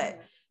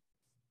 but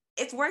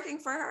it's working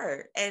for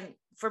her. And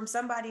from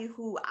somebody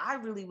who I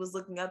really was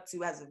looking up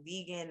to as a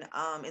vegan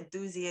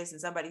enthusiast,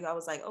 and somebody who I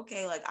was like,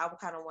 okay, like I would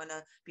kind of want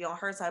to be on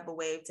her type of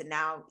wave, to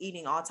now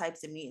eating all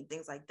types of meat and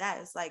things like that.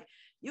 It's like,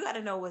 you got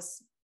to know can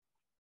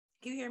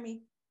you hear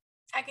me?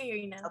 I can hear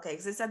you now. Okay,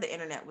 because it said the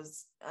internet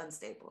was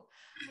unstable.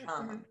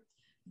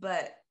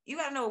 But you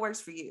got to know what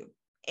works for you.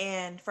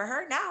 And for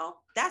her now,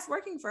 that's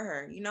working for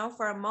her.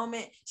 For a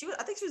moment,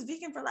 I think she was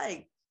vegan for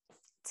like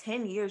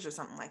 10 years or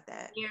something like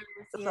that.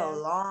 It's a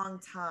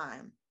long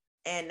time.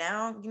 And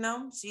now,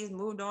 she's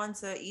moved on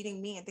to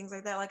eating meat and things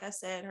like that. Like I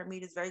said, her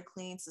meat is very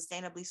clean,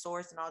 sustainably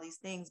sourced and all these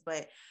things,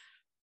 but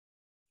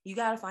you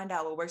got to find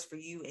out what works for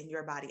you and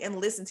your body and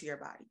listen to your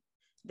body.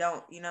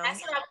 That's what I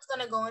was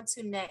going to go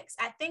into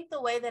next. I think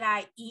the way that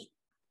I eat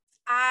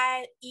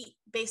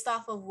based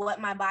off of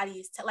what my body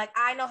is like.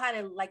 I know how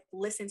to like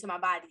listen to my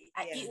body.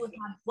 I eat with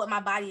what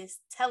my body is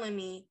telling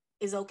me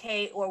is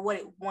okay or what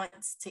it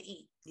wants to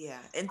eat. Yeah,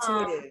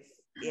 intuitive.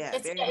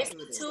 It's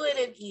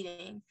intuitive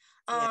eating.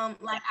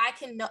 Like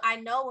I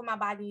know when my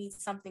body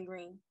needs something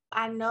green.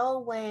 I know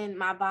when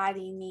my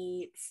body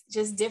needs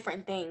just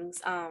different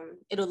things.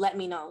 It'll let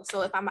me know.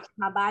 So if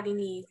my body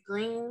needs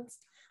greens,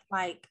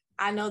 like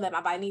I know that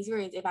my body needs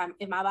greens.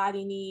 If my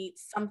body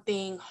needs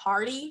something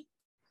hearty,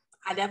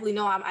 I definitely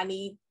know I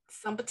need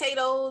some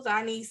potatoes.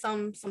 I need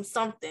some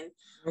something.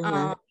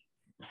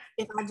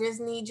 If I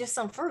just need just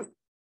some fruit,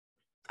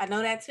 I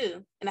know that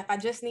too. And if I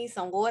just need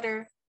some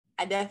water,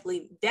 I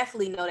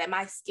definitely know that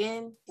my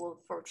skin will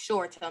for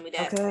sure tell me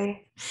that.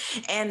 Okay.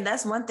 And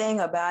that's one thing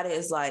about it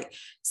is like,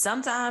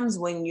 sometimes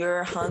when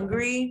you're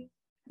hungry,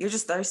 you're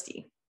just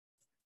thirsty.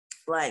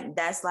 Like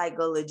that's like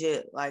a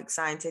legit like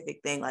scientific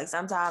thing. Like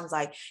sometimes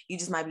like you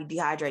just might be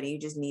dehydrated. You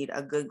just need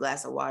a good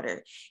glass of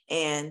water.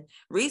 And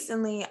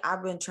recently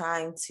I've been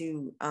trying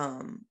to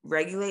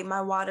regulate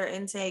my water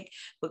intake,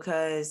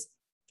 because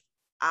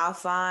I'll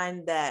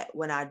find that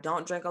when I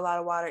don't drink a lot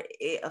of water,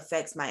 it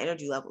affects my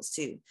energy levels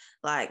too.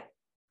 Like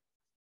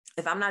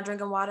if I'm not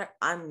drinking water,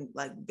 I'm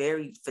like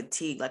very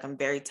fatigued. Like I'm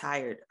very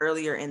tired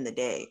earlier in the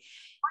day.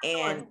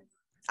 And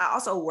I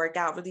also work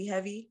out really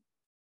heavy.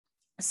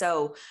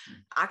 So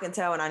I can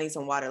tell when I need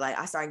some water. Like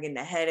I start getting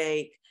a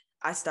headache.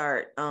 I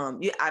start,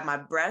 my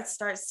breath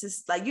starts to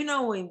like,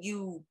 when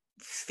you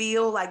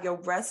feel like your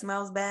breath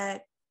smells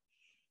bad.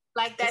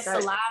 Like that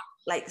saliva.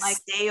 Like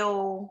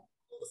stale.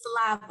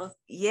 Saliva.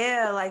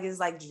 Yeah, like it's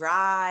like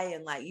dry,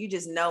 and like you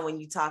just know when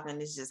you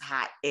talking, it's just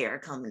hot air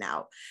coming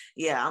out.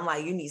 Yeah, I'm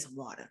like, you need some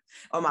water.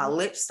 Or my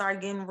lips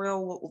start getting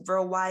real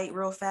white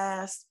real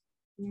fast.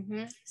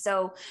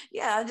 So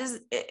yeah, just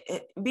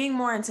being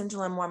more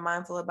intentional and more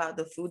mindful about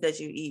the food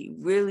that you eat.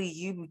 Really,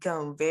 you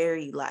become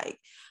very like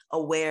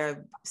aware of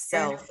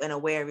self and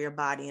aware of your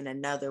body in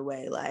another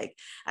way. Like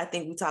I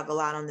think we talk a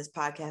lot on this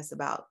podcast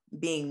about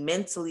being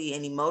mentally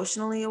and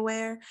emotionally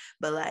aware,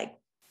 but like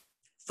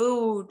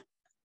food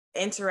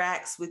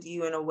interacts with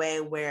you in a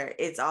way where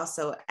it's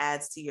also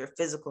adds to your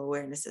physical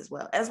awareness as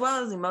well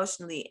as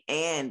emotionally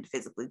and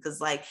physically.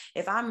 Because like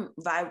if I'm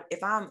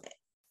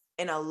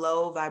in a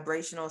low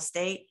vibrational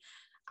state,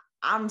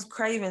 I'm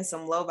craving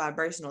some low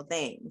vibrational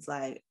things.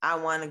 Like I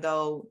want to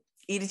go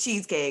eat a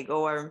cheesecake,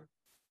 or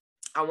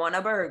I want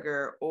a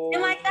burger, or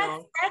and like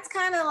that's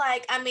kind of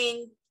like, I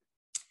mean,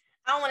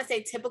 I don't want to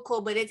say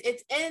typical, but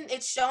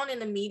it's shown in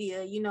the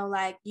media,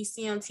 like you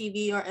see on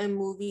TV or in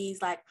movies,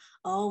 like,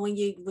 oh, when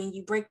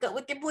you break up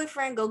with your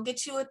boyfriend, go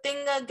get you a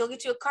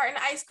carton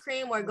of ice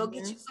cream, or go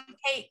get you some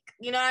cake.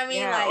 You know what I mean?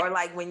 Yeah, or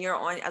like when you're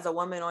as a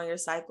woman on your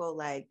cycle,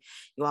 like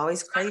you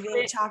always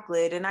craving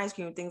chocolate and ice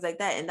cream, things like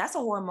that. And that's a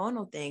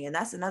hormonal thing. And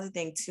that's another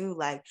thing too.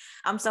 Like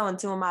I'm so in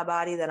tune with my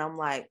body that I'm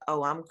like,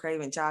 oh, I'm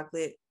craving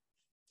chocolate.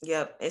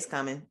 Yep, it's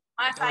coming.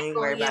 Don't even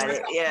worry about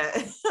it.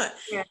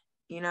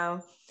 Yeah.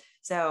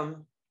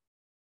 So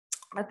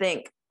I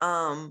think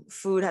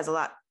food has a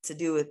lot to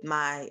do with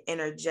my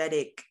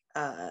energetic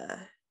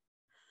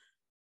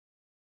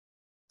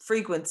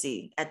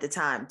frequency at the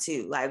time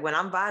too. Like when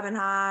I'm vibing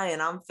high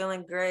and I'm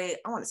feeling great,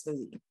 I want a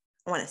smoothie.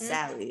 I want a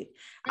salad.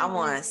 Mm-hmm. I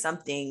want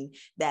something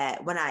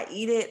that when I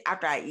eat it,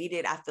 after I eat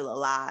it, I feel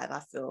alive.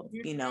 I feel,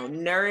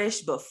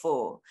 nourished but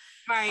full.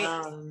 Right.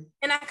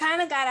 And I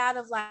kind of got out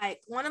of like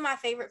one of my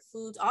favorite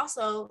foods,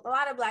 also a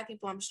lot of Black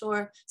people, I'm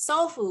sure,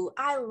 soul food.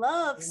 I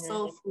love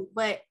soul food,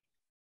 but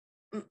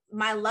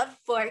my love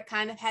for it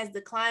kind of has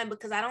declined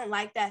because I don't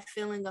like that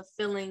feeling of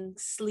feeling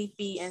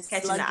sleepy and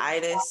catching the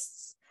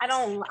itis. I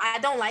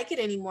don't like it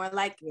anymore.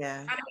 Like, I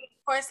mean,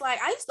 of course, like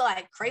I used to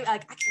like crave,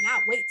 like I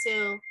cannot wait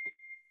till,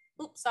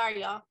 oops,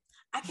 sorry y'all.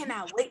 I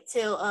cannot wait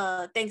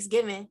till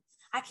Thanksgiving.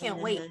 I can't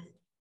wait.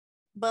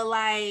 But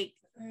like,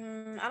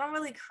 I don't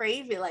really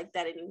crave it like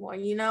that anymore,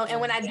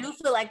 And when I do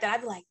feel like that,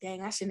 I'd be like,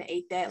 dang, I shouldn't have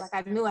ate that. Like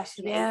I knew I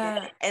shouldn't have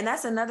ate that. And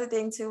that's another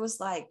thing too, is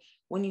like,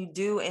 when you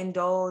do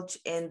indulge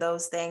in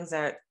those things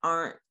that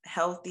aren't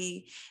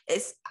healthy,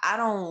 I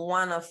don't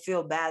want to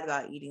feel bad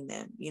about eating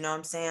them. You know what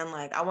I'm saying?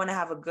 Like I want to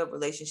have a good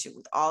relationship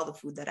with all the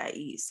food that I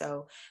eat.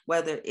 So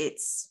whether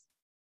it's,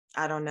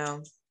 I don't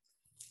know,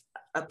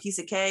 a piece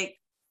of cake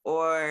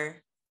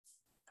or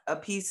a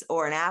piece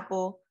or an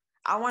apple,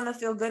 I want to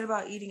feel good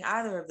about eating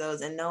either of those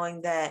and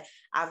knowing that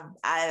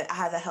I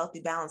have a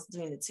healthy balance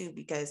between the two,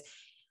 because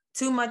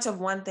too much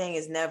of one thing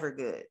is never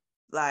good.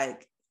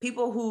 Like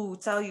people who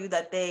tell you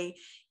that they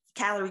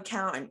calorie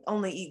count and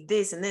only eat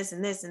this and this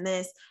and this and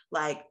this,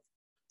 like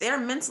they're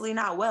mentally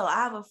not well. I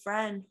have a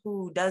friend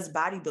who does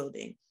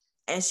bodybuilding,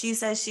 and she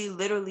says she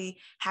literally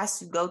has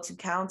to go to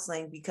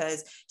counseling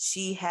because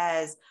she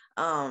has,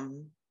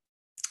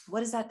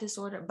 what is that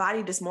disorder?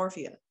 Body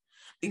dysmorphia,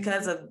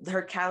 because of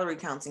her calorie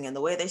counting and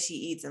the way that she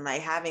eats, and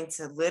like having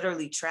to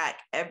literally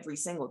track every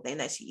single thing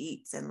that she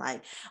eats, and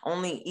like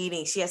only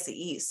eating, she has to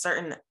eat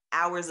certain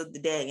hours of the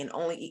day and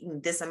only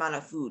eating this amount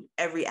of food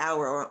every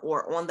hour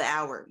or on the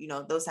hour,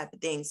 those type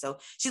of things. So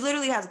she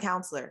literally has a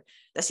counselor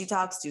that she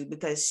talks to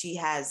because she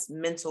has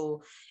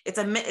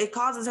it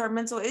causes her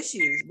mental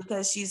issues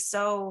because she's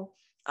so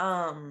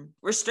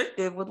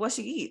restrictive with what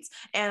she eats.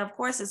 And of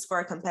course it's for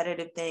a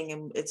competitive thing,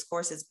 and of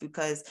course it's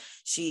because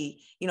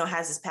she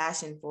has this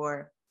passion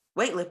for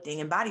weightlifting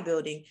and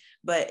bodybuilding,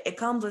 but it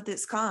comes with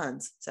its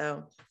cons.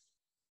 So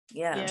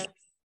yeah.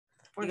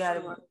 You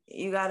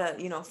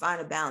gotta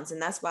find a balance.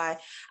 And that's why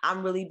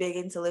I'm really big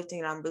into lifting,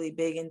 and I'm really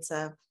big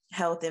into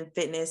health and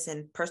fitness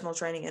and personal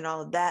training and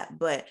all of that,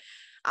 but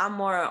I'm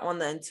more on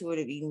the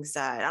intuitive eating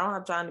side. I don't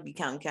have time to be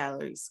counting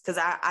calories,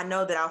 because I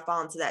know that I'll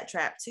fall into that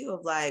trap too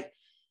of like,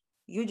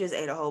 you just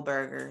ate a whole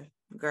burger,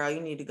 girl,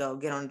 you need to go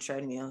get on the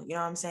treadmill. You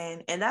know what I'm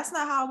saying? And that's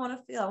not how I want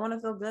to feel. I want to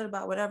feel good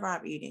about whatever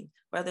I'm eating,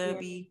 whether it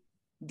be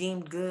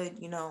deemed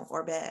good,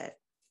 or bad.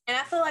 And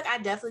I feel like I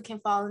definitely can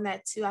fall in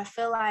that too. I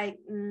feel like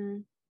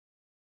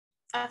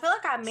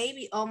I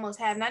maybe almost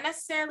have, not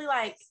necessarily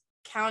like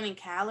counting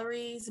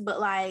calories, but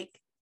like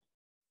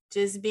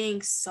just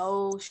being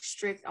so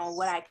strict on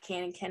what I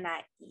can and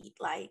cannot eat.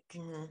 Like,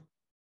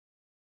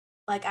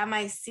 like I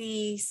might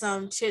see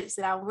some chips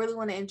that I really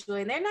want to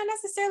enjoy, and they're not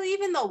necessarily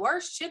even the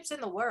worst chips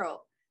in the world,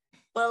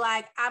 but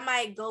like I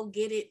might go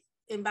get it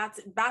and about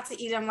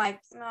to eat. I'm like,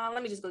 no,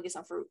 let me just go get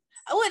some fruit,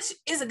 which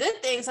is a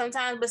good thing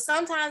sometimes, but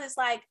sometimes it's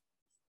like,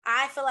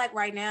 I feel like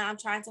right now I'm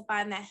trying to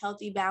find that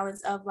healthy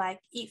balance of like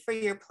eat for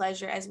your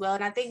pleasure as well.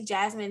 And I think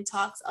Jasmine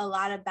talks a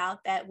lot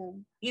about that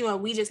when,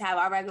 we just have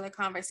our regular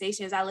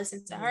conversations. I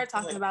listen to her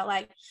talking about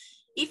like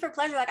eat for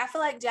pleasure. Like I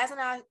feel like Jasmine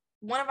and I,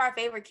 one of our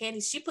favorite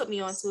candies, she put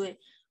me onto it,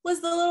 was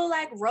the little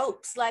like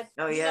ropes. Like,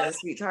 the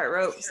Sweet Tart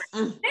ropes.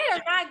 They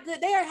are not good.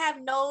 They have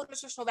no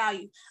nutritional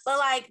value, but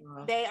like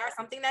they are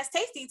something that's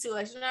tasty to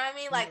us. You know what I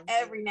mean? Like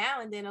every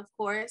now and then, of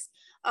course.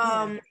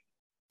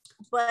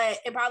 But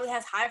it probably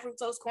has high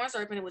fructose corn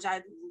syrup in it, which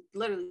I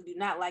literally do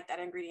not like that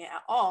ingredient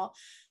at all.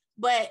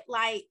 But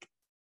like,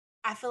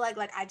 I feel like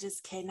I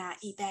just cannot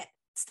eat that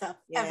stuff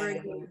ever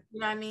again. You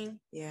know what I mean?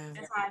 Yeah.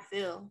 That's how I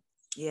feel.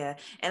 Yeah.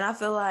 And I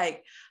feel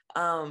like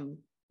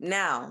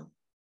now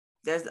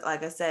there's,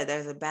 like I said,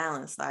 there's a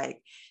balance.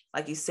 Like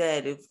you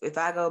said, if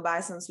I go buy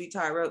some Sweet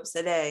Tart ropes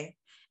today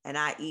and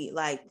I eat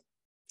like,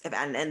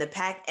 and the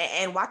pack,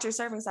 and watch your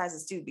serving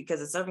sizes too,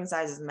 because the serving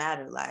sizes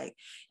matter. Like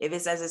if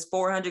it says it's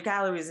 400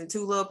 calories in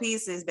 2 little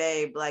pieces,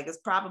 babe, like it's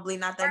probably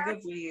not that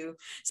good for you.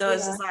 So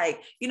it's just like,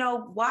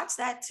 watch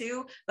that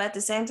too. But at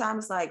the same time,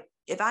 it's like,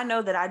 if I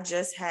know that I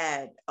just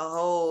had a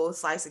whole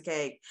slice of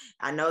cake,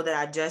 I know that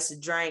I just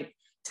drank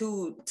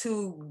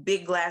two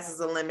big glasses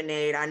of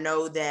lemonade, I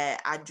know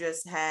that I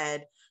just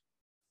had,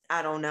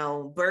 I don't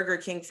know, Burger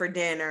King for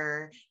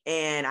dinner,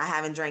 and I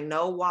haven't drank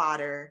no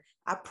water,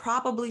 I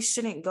probably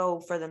shouldn't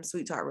go for them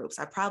Sweet Tart ropes.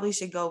 I probably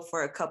should go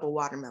for a cup of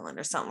watermelon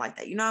or something like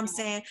that. You know what I'm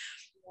saying?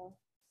 Yeah.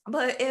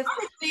 But if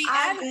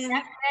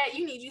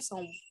you need you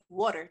some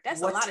water. That's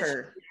water. A lot of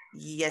sugar.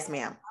 Yes,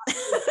 ma'am.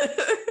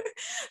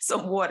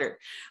 Some water.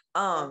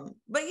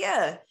 But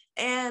yeah,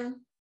 and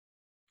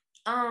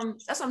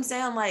that's what I'm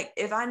saying. Like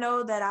if I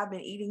know that I've been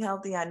eating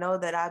healthy, I know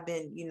that I've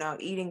been,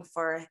 eating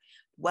for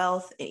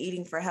wealth and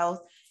eating for health,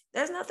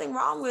 there's nothing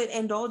wrong with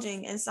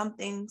indulging in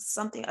something,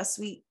 a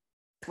sweet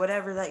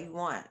whatever that you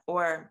want,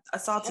 or a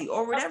salty,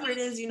 or whatever it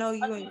is, you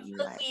cookies,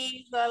 like.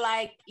 or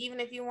like even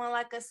if you want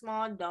like a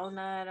small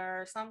donut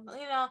or something,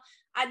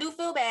 I do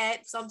feel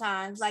bad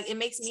sometimes. Like it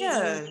makes me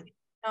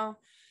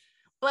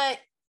but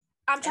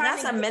I'm trying. And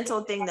that's a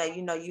mental thing that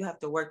you have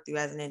to work through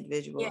as an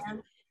individual. Yeah.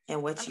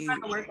 And what I'm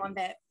trying to work on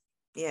that.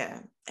 Yeah.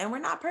 And we're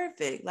not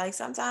perfect. Like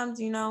sometimes,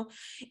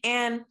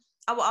 and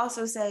I will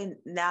also say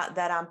now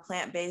that I'm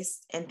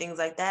plant-based and things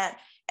like that,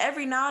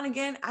 every now and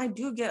again, I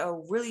do get a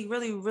really,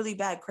 really, really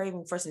bad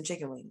craving for some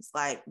chicken wings,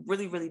 like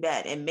really, really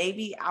bad. And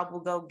maybe I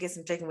will go get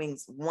some chicken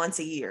wings once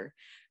a year,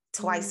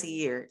 twice a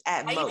year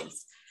at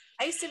most.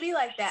 I used to be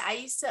like that. I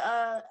used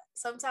to,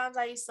 sometimes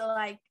I used to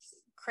like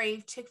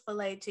crave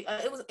Chick-fil-A.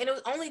 It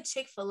was only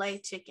Chick-fil-A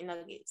chicken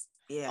nuggets.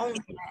 Yeah. Only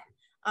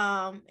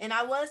that. And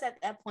I was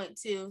at that point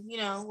too,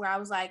 where I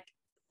was like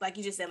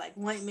you just said, like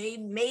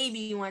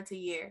maybe once a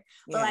year.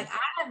 But like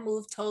I have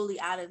moved totally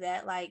out of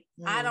that. Like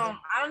I don't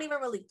even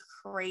really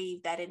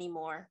crave that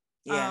anymore.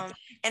 Yeah.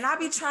 And I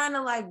be trying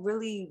to like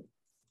really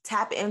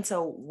tap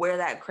into where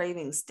that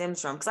craving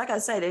stems from. Cause like I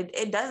said,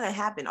 it doesn't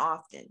happen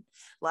often.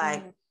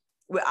 Like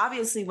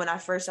obviously when I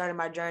first started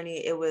my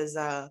journey, it was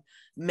a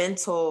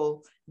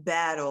mental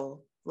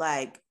battle.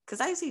 Like,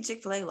 cause I used to eat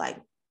Chick-fil-A like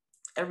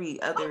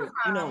every other,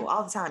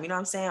 all the time, you know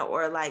what I'm saying?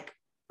 Or like,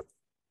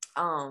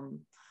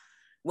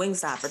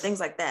 Wingstop or things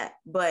like that.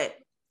 But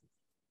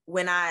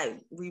when I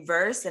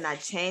reversed and I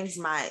changed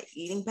my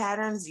eating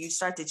patterns, you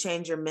start to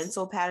change your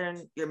mental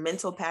patterns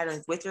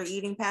with your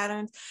eating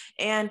patterns.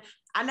 And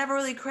I never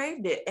really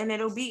craved it. And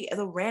it'll be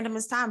the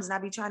randomest times. And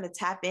I'll be trying to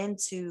tap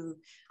into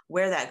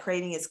where that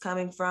craving is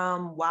coming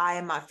from. Why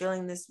am I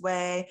feeling this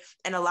way?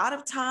 And a lot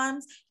of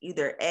times,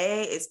 either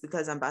A, it's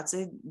because I'm about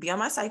to be on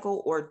my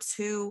cycle, or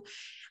two,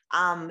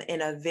 I'm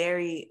in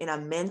a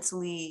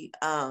mentally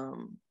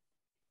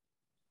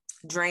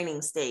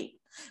draining state.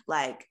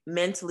 Like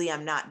mentally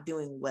I'm not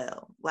doing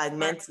well. Like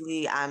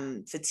mentally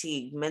I'm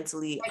fatigued.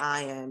 Mentally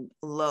I am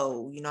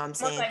low. You know what I'm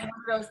saying? Like one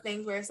of those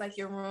things where it's like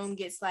your room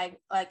gets like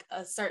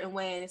a certain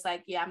way and it's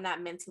like, yeah, I'm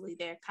not mentally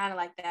there. Kind of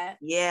like that.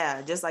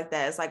 Yeah, just like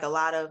that. It's like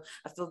I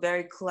feel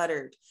very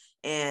cluttered.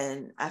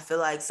 And I feel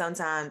like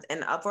sometimes,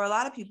 and for a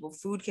lot of people,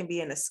 food can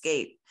be an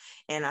escape.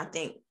 And I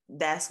think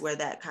that's where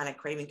that kind of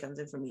craving comes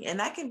in for me.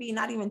 And that can be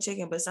not even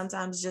chicken, but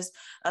sometimes just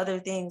other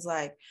things.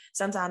 Like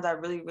sometimes I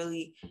really,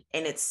 really,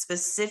 and it's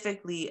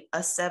specifically a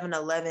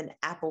 7-Eleven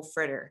apple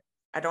fritter.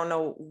 I don't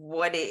know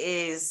what it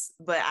is,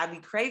 but I be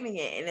craving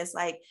it. And it's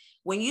like,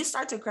 when you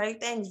start to crave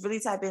things,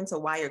 really tap into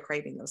why you're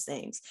craving those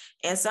things.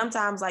 And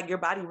sometimes like your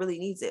body really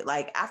needs it.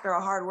 Like after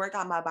a hard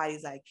workout, my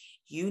body's like,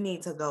 you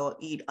need to go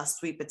eat a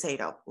sweet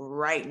potato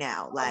right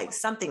now. Like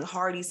something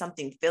hearty,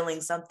 something filling,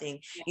 something,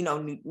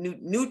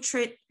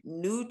 nutriently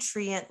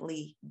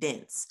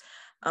dense.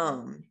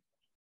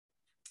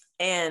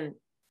 And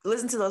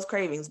listen to those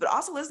cravings, but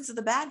also listen to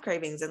the bad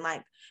cravings and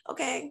like,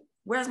 okay,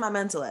 where's my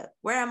mental at?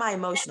 Where am I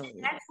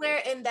emotionally?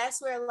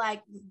 That's where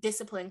like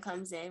discipline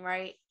comes in,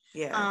 right?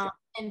 Yeah.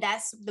 And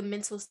that's the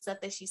mental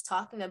stuff that she's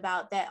talking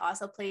about that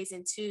also plays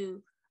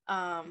into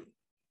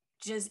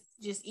just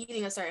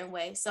eating a certain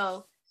way.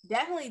 So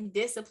definitely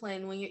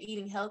discipline when you're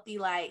eating healthy.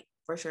 Like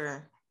for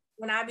sure.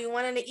 When I be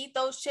wanting to eat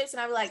those chips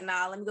and I be like,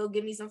 nah, let me go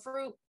give me some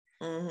fruit.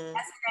 That's when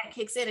that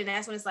kicks in, and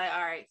that's when it's like, all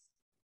right,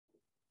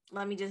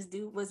 let me just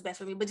do what's best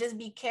for me. But just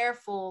be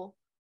careful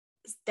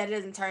that it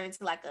doesn't turn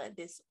into like a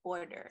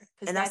disorder.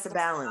 And that's the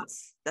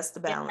balance. That's the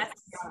balance. Yeah,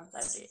 that's the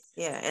balance of it.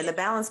 Yeah. And the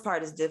balance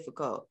part is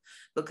difficult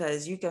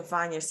because you can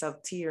find yourself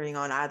teetering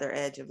on either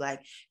edge of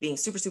like being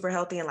super, super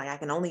healthy and like, I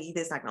can only eat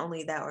this, I can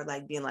only eat that, or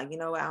like being like, you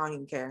know what, I don't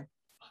even care.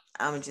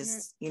 I'm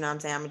just, you know what I'm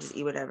saying? I'm gonna just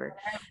eat whatever.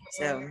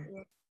 So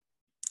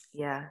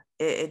yeah,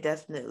 it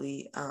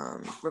definitely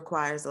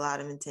requires a lot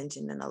of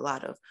intention and a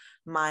lot of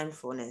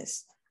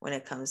mindfulness when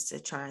it comes to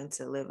trying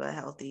to live a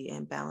healthy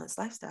and balanced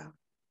lifestyle.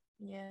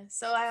 Yeah.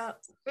 So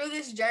through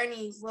this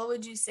journey, what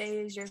would you say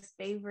is your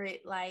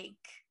favorite, like,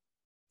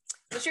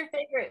 what's your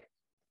favorite,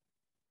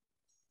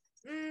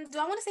 do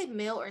I want to say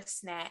meal or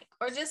snack?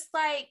 Or just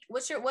like,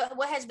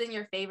 what has been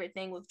your favorite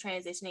thing with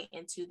transitioning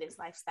into this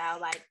lifestyle,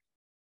 like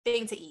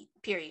thing to eat,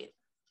 period?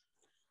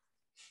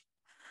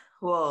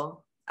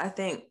 Well, I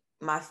think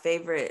my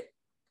favorite,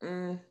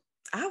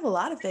 I have a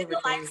lot of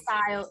favorite things.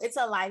 It's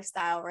a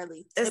lifestyle,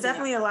 really. It's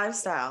definitely a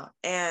lifestyle.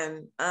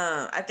 And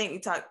I think we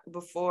talked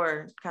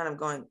before, kind of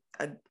going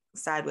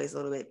sideways a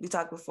little bit. We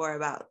talked before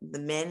about the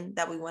men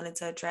that we wanted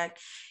to attract.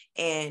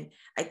 And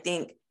I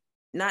think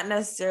not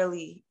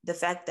necessarily the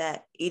fact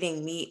that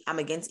eating meat, I'm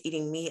against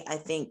eating meat. I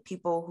think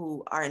people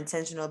who are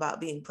intentional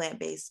about being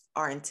plant-based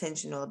are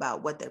intentional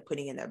about what they're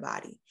putting in their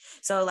body.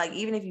 So like,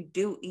 even if you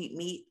do eat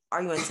meat,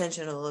 are you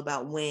intentional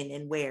about when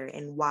and where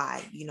and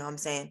why? You know what I'm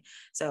saying?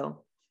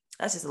 So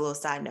that's just a little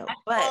side note.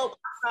 But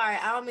sorry,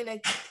 I don't mean to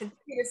continue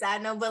the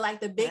side note, but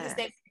like the biggest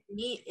thing for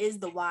me is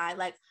the why.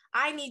 Like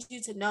I need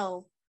you to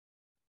know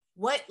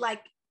what,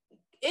 like,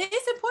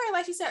 it's important,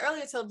 like you said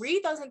earlier, to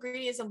read those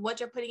ingredients of what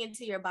you're putting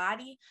into your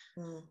body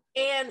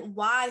and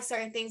why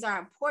certain things are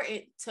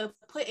important to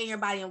put in your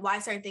body and why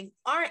certain things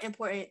aren't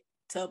important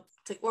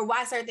or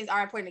why certain things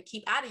are important to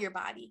keep out of your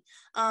body.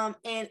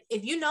 And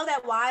if you know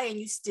that why and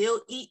you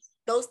still eat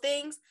those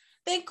things,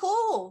 then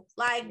cool.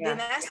 Like then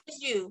that's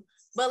just you.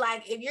 But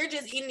like if you're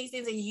just eating these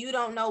things and you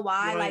don't know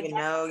why, you don't even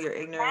know, you're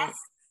ignorant.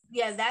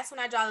 That's when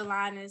I draw the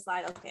line, and it's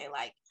like, okay,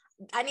 like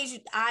I need you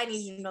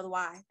to know the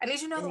why. I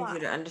need you to know the why. I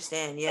need you to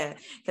understand,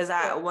 because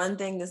one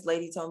thing this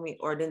lady told me,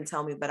 or didn't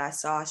tell me, but I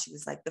saw, she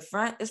was like, the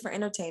front is for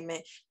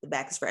entertainment, the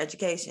back is for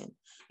education.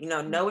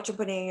 Know what you're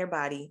putting in your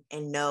body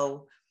and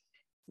know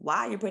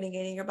why you're putting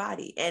it in your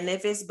body. And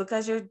if it's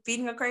because you're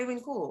feeding a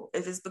craving, cool.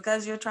 If it's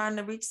because you're trying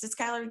to reach this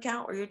calorie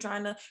count or you're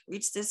trying to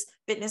reach this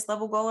fitness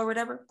level goal or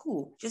whatever,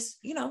 cool. Just,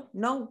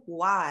 know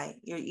why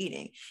you're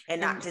eating and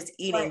not just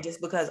eating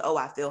just because,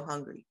 I feel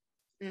hungry.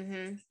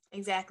 Mm-hmm.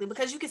 Exactly.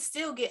 Because you can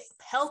still get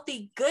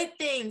healthy, good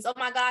things. Oh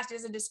my gosh,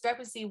 there's a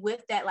discrepancy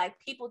with that. Like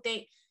people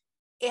think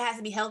it has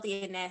to be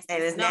healthy and nasty.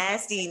 And it's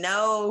nasty.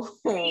 No.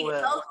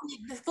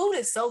 The food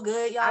is so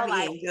good, y'all.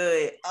 I mean,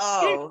 good.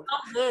 Oh.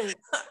 It's so good.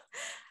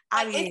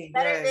 It's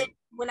better than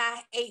when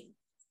I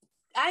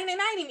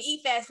didn't even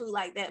eat fast food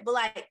like that, but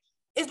like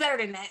it's better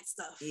than that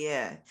stuff.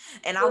 Yeah.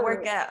 And I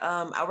work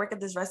at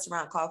this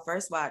restaurant called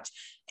First Watch,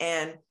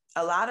 and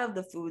a lot of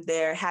the food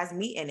there has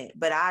meat in it,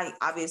 but I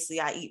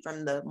eat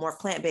from the more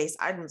plant-based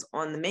items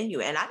on the menu,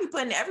 and I be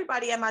putting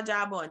everybody at my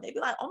job on. They be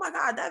like, "Oh my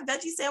God, that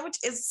veggie sandwich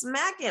is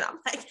smacking." I'm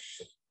like,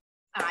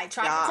 I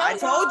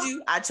told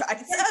you. I tried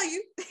to tell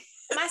you.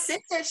 My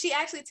sister, she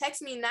actually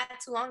texted me not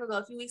too long ago,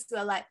 a few weeks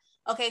ago, like,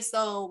 okay,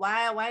 so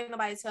why didn't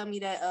nobody tell me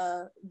that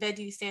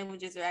veggie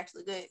sandwiches are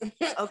actually good?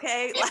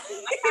 Okay.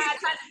 I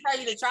tried to tell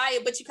you to try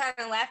it, but you kind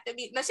of laughed at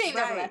me. No, she ain't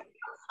never laughed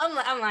at me.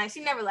 I'm lying.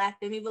 She never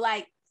laughed at me, but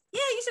like, yeah,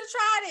 you should have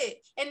tried it.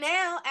 And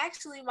now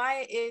actually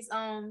Maya is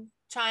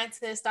trying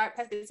to start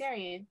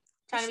pescatarian,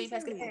 trying to be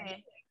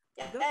pescatarian.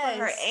 Good for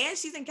her. And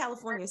she's in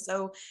California,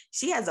 so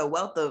she has a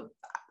wealth of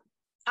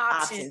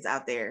options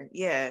out there.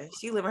 Yeah,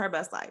 she living her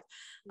best life.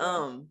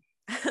 Yeah.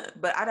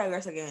 But I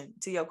digress again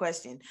to your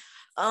question.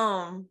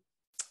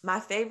 My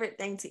favorite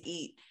thing to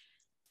eat,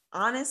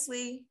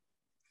 honestly,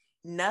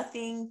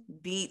 nothing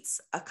beats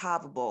a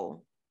kava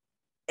bowl.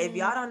 If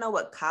y'all don't know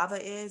what kava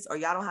is, or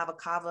y'all don't have a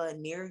kava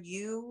near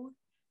you,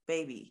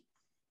 baby,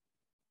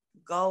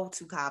 go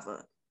to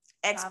kava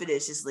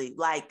expeditiously,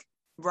 like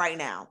right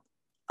now.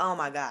 Oh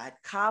my God.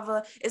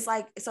 Kava, it's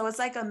like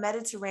a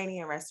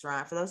Mediterranean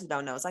restaurant. For those who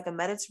don't know, it's like a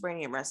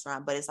Mediterranean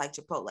restaurant, but it's like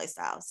Chipotle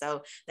style.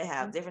 So they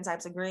have different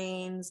types of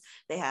greens,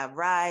 they have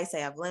rice,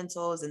 they have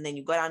lentils, and then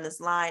you go down this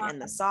line and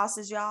the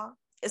sauces, y'all,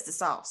 it's the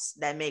sauce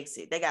that makes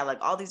it. They got like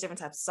all these different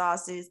types of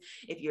sauces.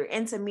 If you're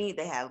into meat,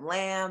 they have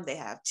lamb, they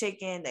have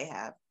chicken, they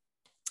have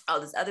all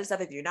this other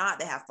stuff. If you're not,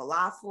 they have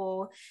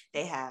falafel,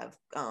 they have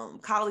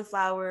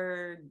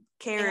cauliflower,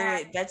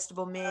 carrot,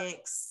 vegetable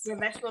mix. Yeah,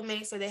 vegetable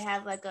mix, or they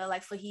have like a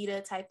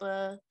fajita type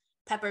of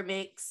pepper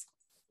mix.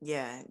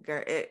 Yeah,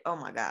 girl. Oh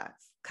my God,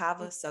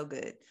 kava so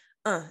good.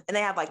 And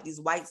they have like these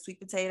white sweet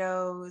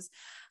potatoes.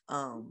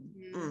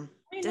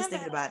 Just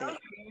thinking about it.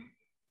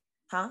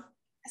 Huh?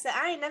 I said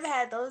I ain't never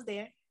had those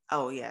there.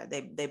 Oh yeah,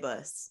 they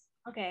bust.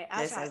 Okay,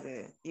 they're so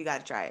good. You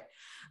gotta try it.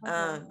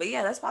 Okay. But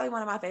yeah, that's probably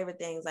one of my favorite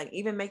things. Like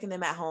even making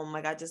them at home.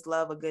 Like I just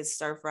love a good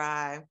stir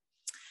fry,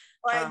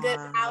 or a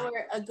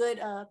good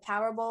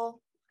power bowl.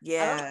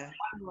 Yeah,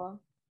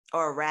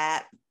 or a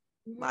wrap.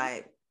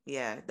 Like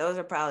yeah, those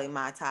are probably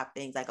my top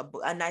things. Like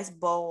a nice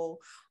bowl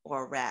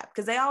or a wrap,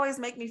 because they always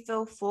make me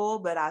feel full,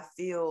 but I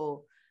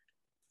feel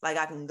like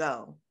I can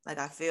go. Like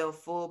I feel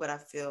full, but I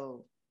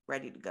feel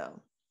ready to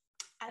go.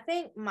 I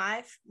think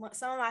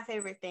some of my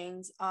favorite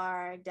things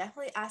are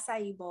definitely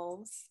acai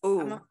bowls.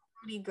 Ooh. I'm a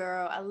foodie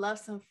girl. I love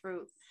some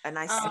fruit. A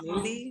nice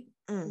smoothie?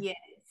 Yes,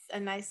 a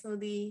nice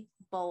smoothie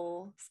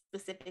bowl,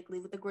 specifically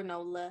with the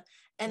granola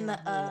and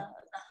the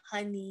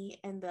honey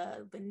and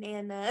the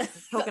banana.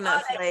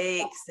 Coconut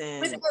flakes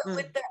and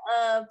with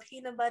the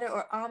peanut butter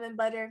or almond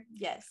butter.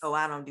 Yes. Oh,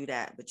 I don't do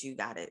that, but you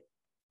got it.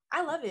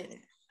 I love it.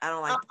 I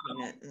don't like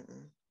peanut.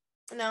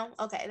 No?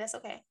 Okay, that's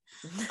okay.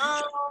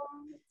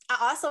 I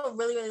also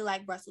really, really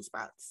like Brussels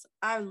sprouts.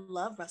 I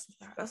love Brussels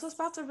sprouts. Brussels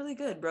sprouts are really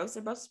good.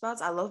 Roasted Brussels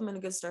sprouts. I love them in a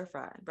good stir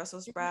fry.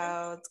 Brussels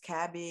sprouts,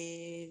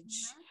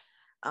 cabbage,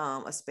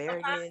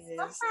 asparagus.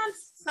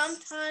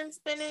 Sometimes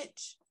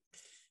spinach.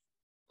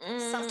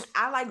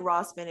 I like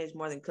raw spinach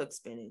more than cooked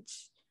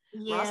spinach.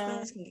 Yeah. Raw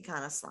spinach can get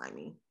kind of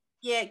slimy.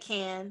 Yeah, it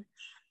can.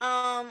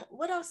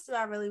 What else do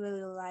I really,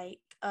 really like?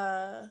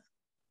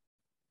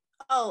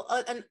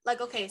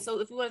 Okay, so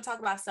if we want to talk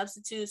about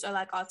substitutes or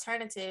like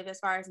alternative as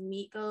far as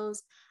meat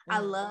goes, I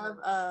love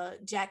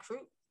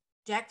jackfruit.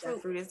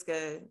 Jackfruit is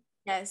good.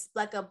 Yes,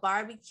 like a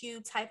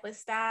barbecue type of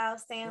style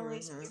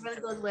sandwich. It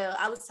really goes well.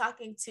 I was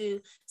talking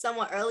to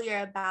someone earlier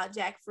about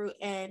jackfruit,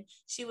 and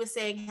she was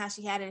saying how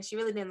she had it and she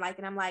really didn't like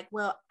it. I'm like,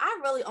 well, I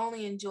really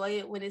only enjoy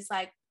it when it's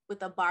like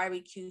with a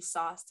barbecue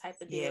sauce type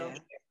of deal.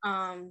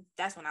 Yeah.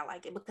 That's when I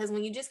like it, because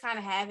when you just kind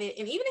of have it,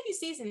 and even if you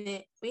season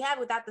it, we have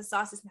without the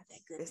sauce, it's not that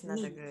good. It's not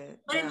that good.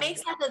 But it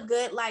makes like a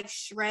good like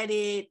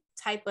shredded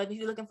type of, if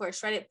you're looking for a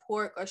shredded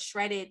pork or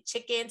shredded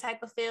chicken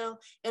type of feel,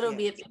 it'll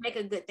make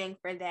a good thing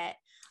for that.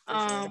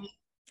 Sure.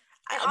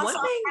 One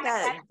thing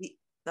that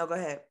no, go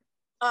ahead.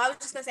 I was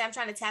just gonna say I'm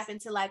trying to tap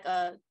into like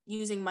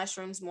using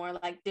mushrooms more,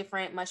 like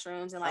different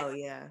mushrooms, and like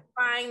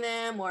frying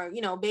them, or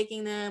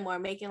baking them, or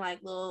making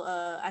like little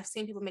I've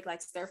seen people make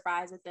like stir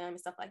fries with them and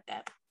stuff like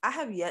that. I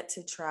have yet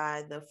to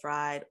try the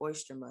fried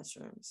oyster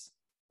mushrooms.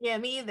 Yeah,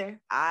 me either.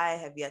 I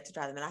have yet to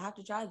try them, and I have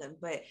to try them.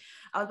 But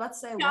I was about to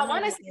say, I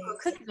want to do a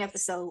cooking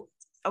episode.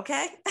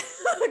 Okay,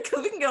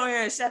 because we can go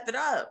here and chef it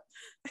up.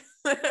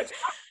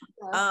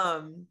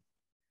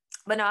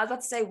 But no, I was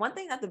about to say, one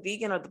thing that the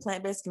vegan or the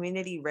plant-based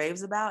community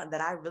raves about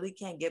that I really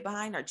can't get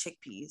behind are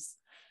chickpeas.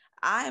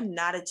 I am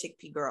not a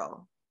chickpea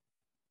girl.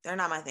 They're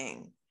not my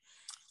thing.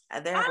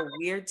 They have a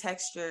weird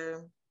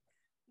texture.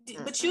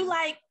 But you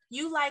like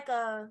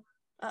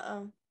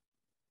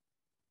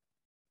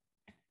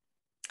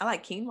I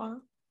like quinoa.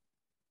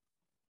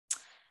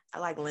 I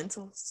like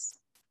lentils.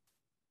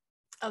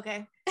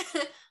 Okay.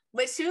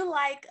 But you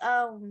like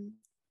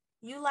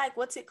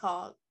what's it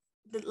called?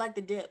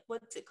 The dip.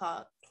 What's it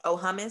called? Oh,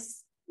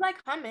 hummus.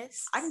 Like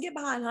hummus. I can get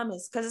behind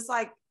hummus because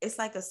it's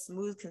like a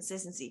smooth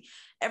consistency.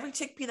 Every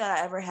chickpea that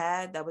I ever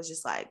had that was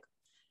just like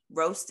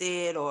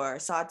roasted or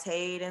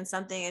sauteed and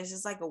something, it's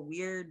just like a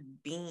weird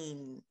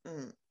bean.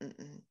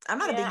 I'm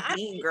not a big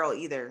bean girl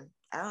either.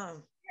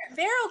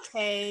 They're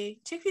okay.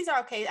 Chickpeas are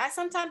okay. I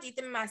sometimes eat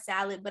them in my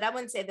salad, but I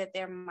wouldn't say that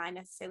they're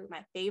necessarily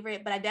my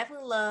favorite. But I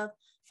definitely love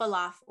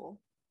falafel.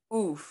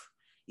 Oof.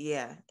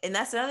 Yeah. And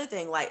that's another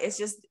thing. Like,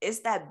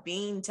 it's that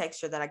bean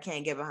texture that I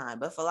can't get behind.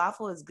 But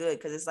falafel is good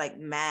because it's like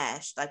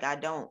mashed. Like, I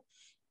don't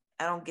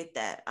get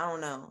that. I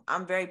don't know.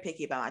 I'm very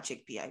picky about my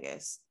chickpea, I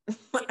guess.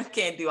 I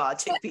can't do all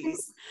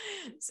chickpeas.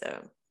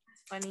 So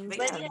that's funny.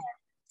 But yeah,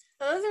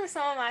 those are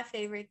some of my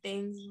favorite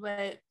things.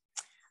 But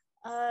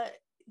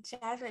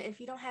Jasmine,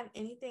 if you don't have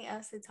anything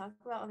else to talk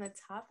about on the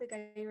topic,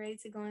 are you ready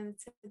to go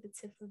into the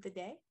tip of the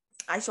day?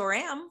 I sure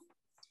am.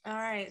 All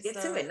right. Get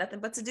to it. Nothing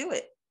but to do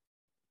it.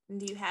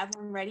 Do you have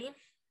one ready?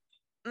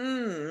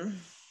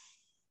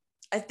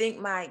 I think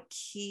my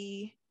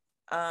key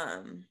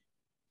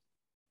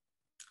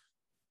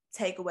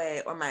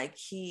takeaway or my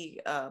key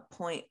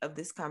point of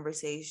this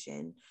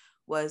conversation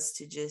was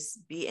to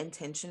just be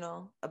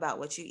intentional about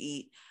what you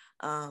eat.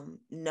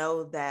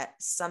 Know that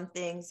some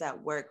things that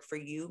work for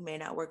you may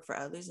not work for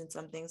others, and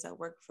some things that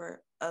work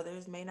for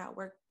others may not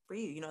work for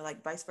you,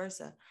 like vice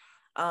versa.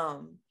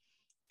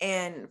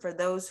 And for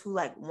those who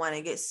like want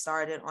to get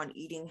started on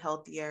eating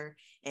healthier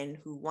and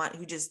who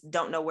just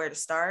don't know where to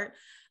start,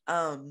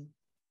 I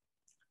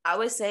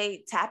would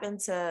say tap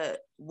into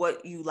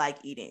what you like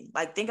eating.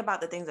 Like, think about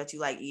the things that you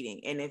like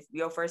eating. And if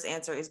your first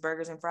answer is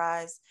burgers and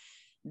fries,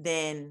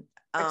 then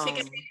or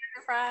chicken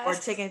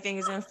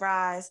fingers and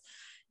fries,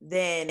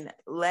 then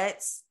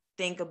let's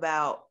think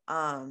about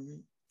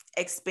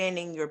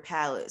expanding your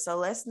palate. So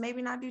let's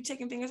maybe not do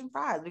chicken fingers and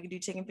fries. We can do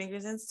chicken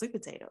fingers and sweet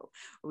potato,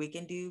 or we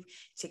can do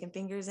chicken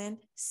fingers and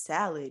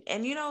salad.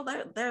 And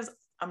there's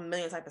a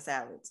million types of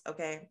salads.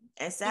 Okay.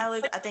 And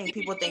salad, I think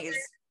people think is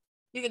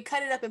you can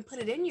cut it up and put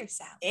it in your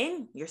salad.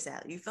 You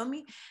feel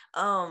me?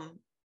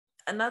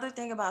 Another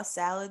thing about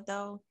salad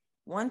though,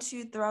 once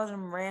you throw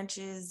them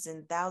ranches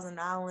and Thousand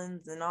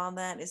Islands and all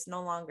that, it's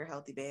no longer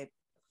healthy, babe.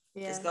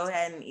 Yeah. Just go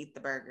ahead and eat the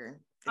burger.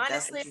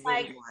 Honestly,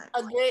 like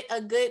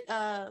a good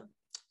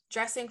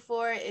dressing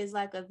for it is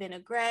like a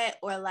vinaigrette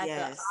or like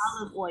an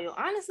olive oil.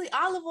 Honestly,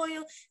 olive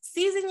oil,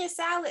 season your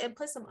salad and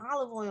put some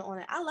olive oil on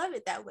it. I love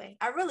it that way.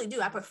 I really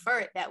do. I prefer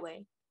it that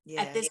way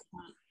at this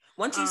point.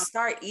 Once you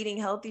start eating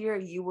healthier,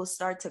 you will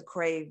start to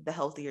crave the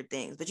healthier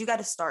things, but you got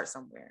to start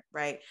somewhere,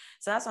 right?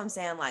 So that's what I'm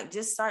saying. Like,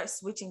 just start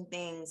switching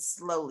things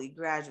slowly,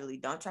 gradually.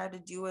 Don't try to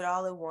do it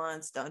all at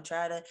once. Don't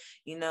try to,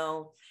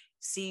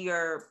 see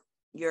your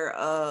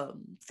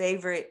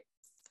favorite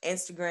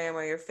Instagram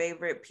or your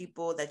favorite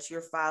people that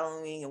you're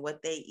following and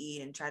what they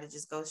eat and try to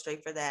just go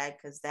straight for that,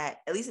 because that,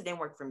 at least it didn't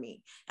work for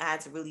me. I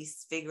had to really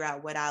figure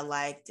out what I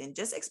liked and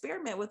just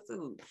experiment with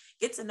food,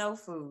 get to know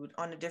food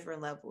on a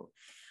different level.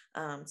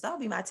 So that would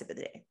be my tip of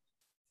the day.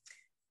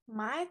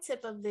 My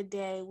tip of the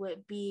day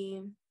would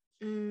be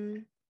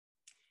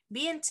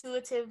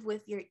intuitive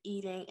with your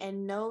eating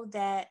and know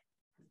that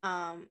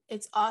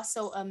it's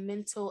also a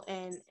mental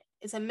thing,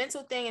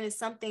 and it's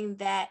something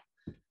that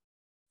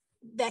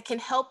can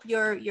help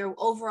your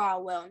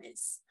overall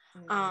wellness.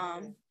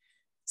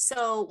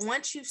 So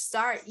once you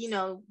start,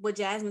 what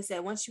Jasmine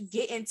said, once you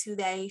get into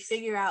that and you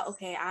figure out,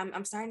 okay,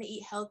 I'm starting to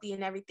eat healthy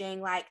and everything,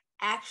 like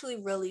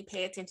actually really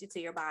pay attention to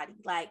your body,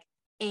 like,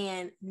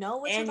 and know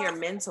what your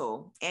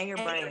mental and your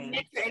brain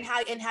and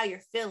how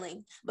you're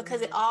feeling,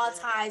 because it all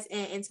ties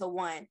into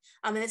one.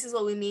 This is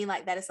what we mean,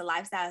 like that it's a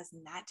lifestyle. It's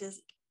not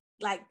just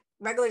like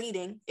regular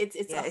eating. It's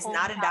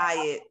not a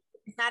diet.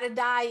 It's not a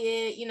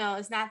diet.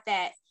 It's not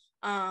that.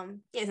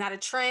 It's not a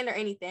trend or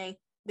anything.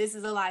 This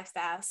is a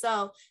lifestyle.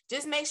 So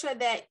just make sure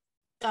that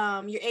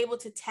you're able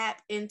to tap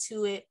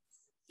into it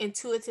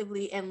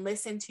intuitively and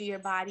listen to your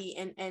body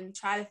and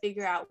try to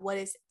figure out what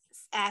it's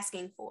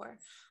asking for,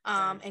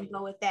 and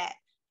go with that.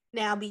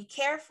 Now be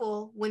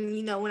careful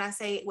when I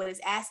say what it's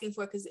asking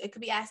for, because it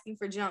could be asking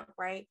for junk,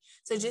 right?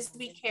 So just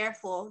be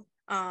careful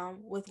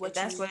with what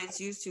that's what it's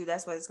used to.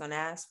 That's what it's going to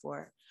ask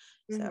for.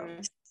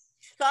 Mm-hmm.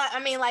 So,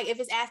 I mean, like, if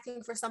it's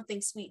asking for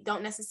something sweet,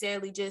 don't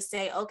necessarily just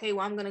say, okay,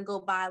 well, I'm going to go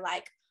buy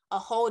like a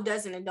whole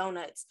dozen of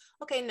donuts.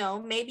 Okay,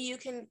 no, maybe you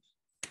can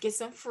get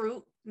some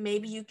fruit.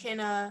 Maybe you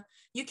can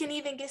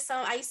even get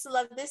some, I used to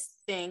love this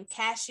thing,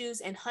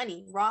 cashews and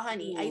honey, raw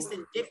honey. Ooh. I used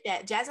to dip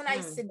that. Jasmine and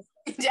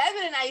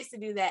I used to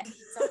do that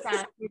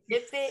sometimes. You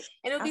dip it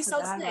and it'll be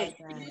so slick.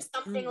 Do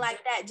something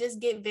like that. Just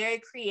get very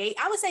creative.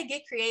 I would say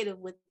get creative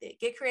with it.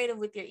 Get creative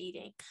with your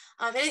eating.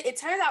 And it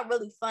turns out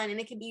really fun, and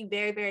it can be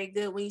very, very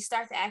good when you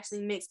start to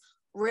actually mix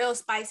real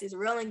spices,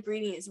 real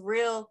ingredients,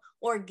 real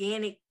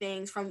organic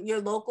things from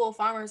your local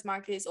farmers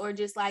markets, or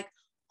just like,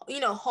 you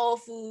know, Whole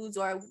Foods,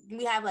 or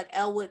we have like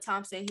Elwood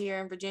Thompson here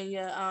in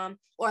Virginia,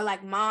 or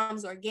like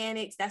Mom's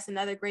Organics. That's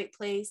another great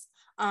place.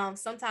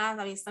 Sometimes,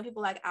 I mean, some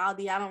people like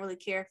Aldi, I don't really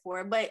care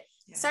for, but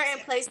certain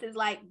places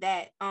like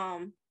that,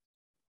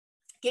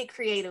 get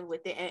creative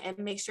with it and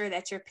make sure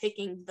that you're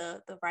picking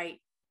the right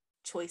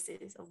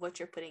choices of what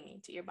you're putting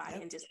into your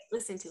body, and just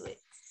listen to it.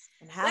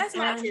 And have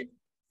fun.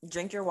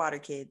 Drink your water,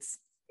 kids.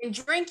 And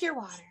drink your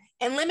water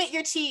and limit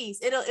your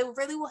cheese. It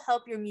really will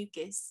help your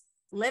mucus.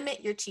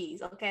 Limit your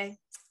cheese, okay?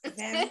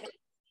 Okay.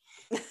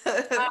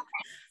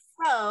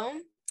 So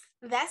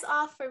that's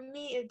all for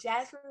me. If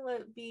Jasmine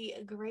would be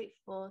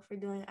grateful for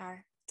doing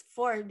our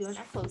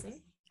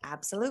closing.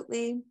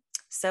 Absolutely.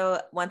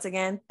 So once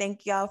again,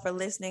 thank y'all for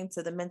listening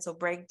to the Mental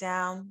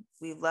Breakdown.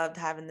 We've loved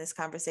having this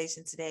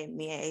conversation today.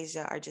 Me and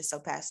Asia are just so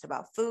passionate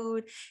about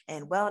food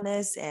and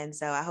wellness. And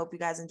so I hope you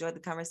guys enjoyed the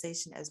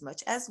conversation as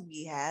much as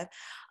we have.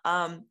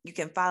 You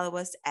can follow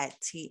us at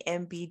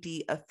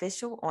TMBD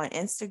Official on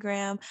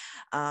Instagram.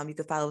 You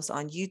can follow us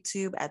on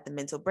YouTube at The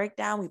Mental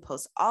Breakdown. We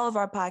post all of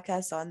our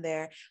podcasts on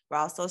there. We're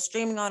also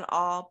streaming on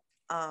all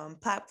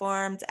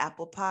platforms,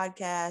 Apple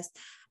Podcasts,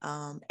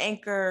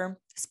 Anchor,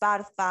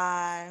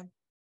 Spotify.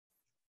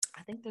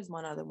 I think there's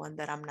one other one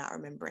that I'm not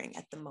remembering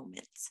at the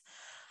moment.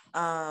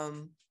 But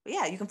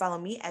yeah, you can follow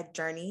me at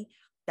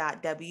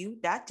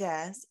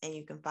journey.w.jazz, and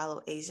you can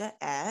follow Asia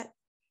at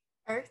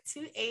Earth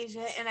to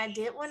Asia. And I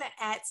did want to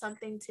add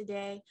something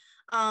today.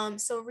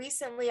 So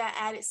recently I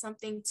added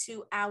something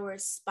to our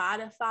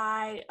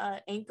Spotify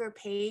Anchor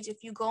page.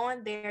 If you go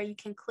on there, you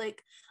can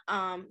click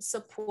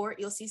support.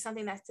 You'll see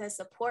something that says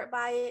support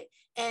by it.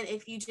 And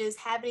if you just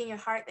have it in your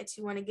heart that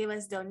you want to give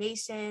us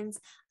donations,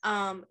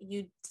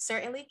 you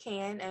certainly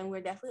can, and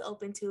we're definitely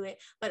open to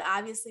it. But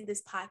obviously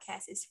this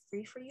podcast is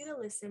free for you to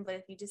listen. But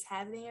if you just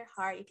have it in your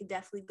heart, you can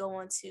definitely go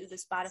onto the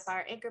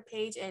Spotify Anchor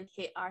page and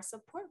hit our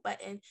support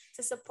button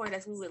to support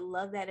us. We would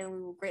love that, and we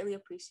will greatly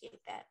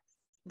appreciate that.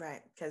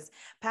 Right, because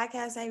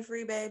podcasts ain't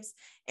free, babes,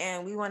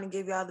 and we want to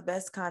give y'all the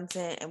best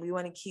content, and we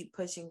want to keep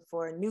pushing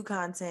for new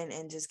content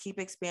and just keep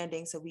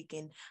expanding so we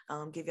can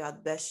give y'all the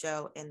best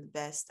show and the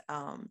best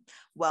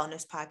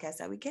wellness podcast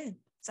that we can.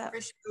 So for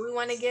sure, we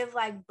want to give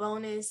like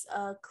bonus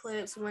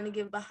clips. We want to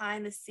give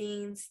behind the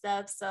scenes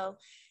stuff. So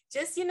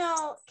just, you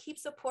know, keep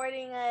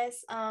supporting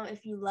us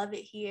if you love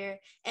it here.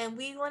 And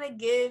we want to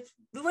give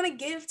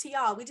to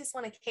y'all. We just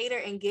want to cater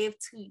and give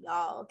to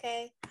y'all,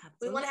 okay? Absolutely.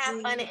 We want to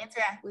have fun and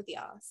interact with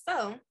y'all.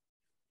 So,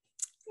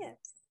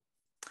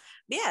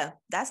 yeah,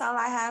 that's all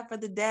I have for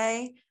the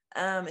day.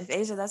 If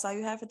Asia, that's all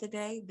you have for the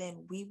day,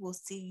 then we will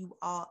see you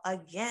all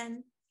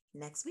again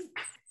next week.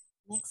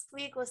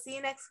 We'll see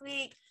you next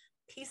week.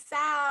 Peace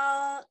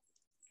out.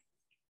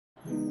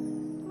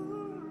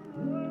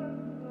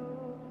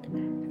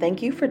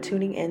 Thank you for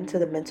tuning in to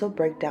the Mental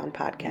Breakdown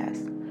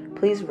podcast.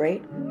 Please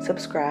rate,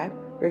 subscribe,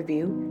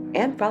 review,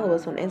 and follow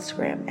us on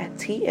Instagram at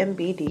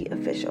TMBD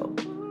Official.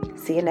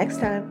 See you next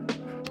time.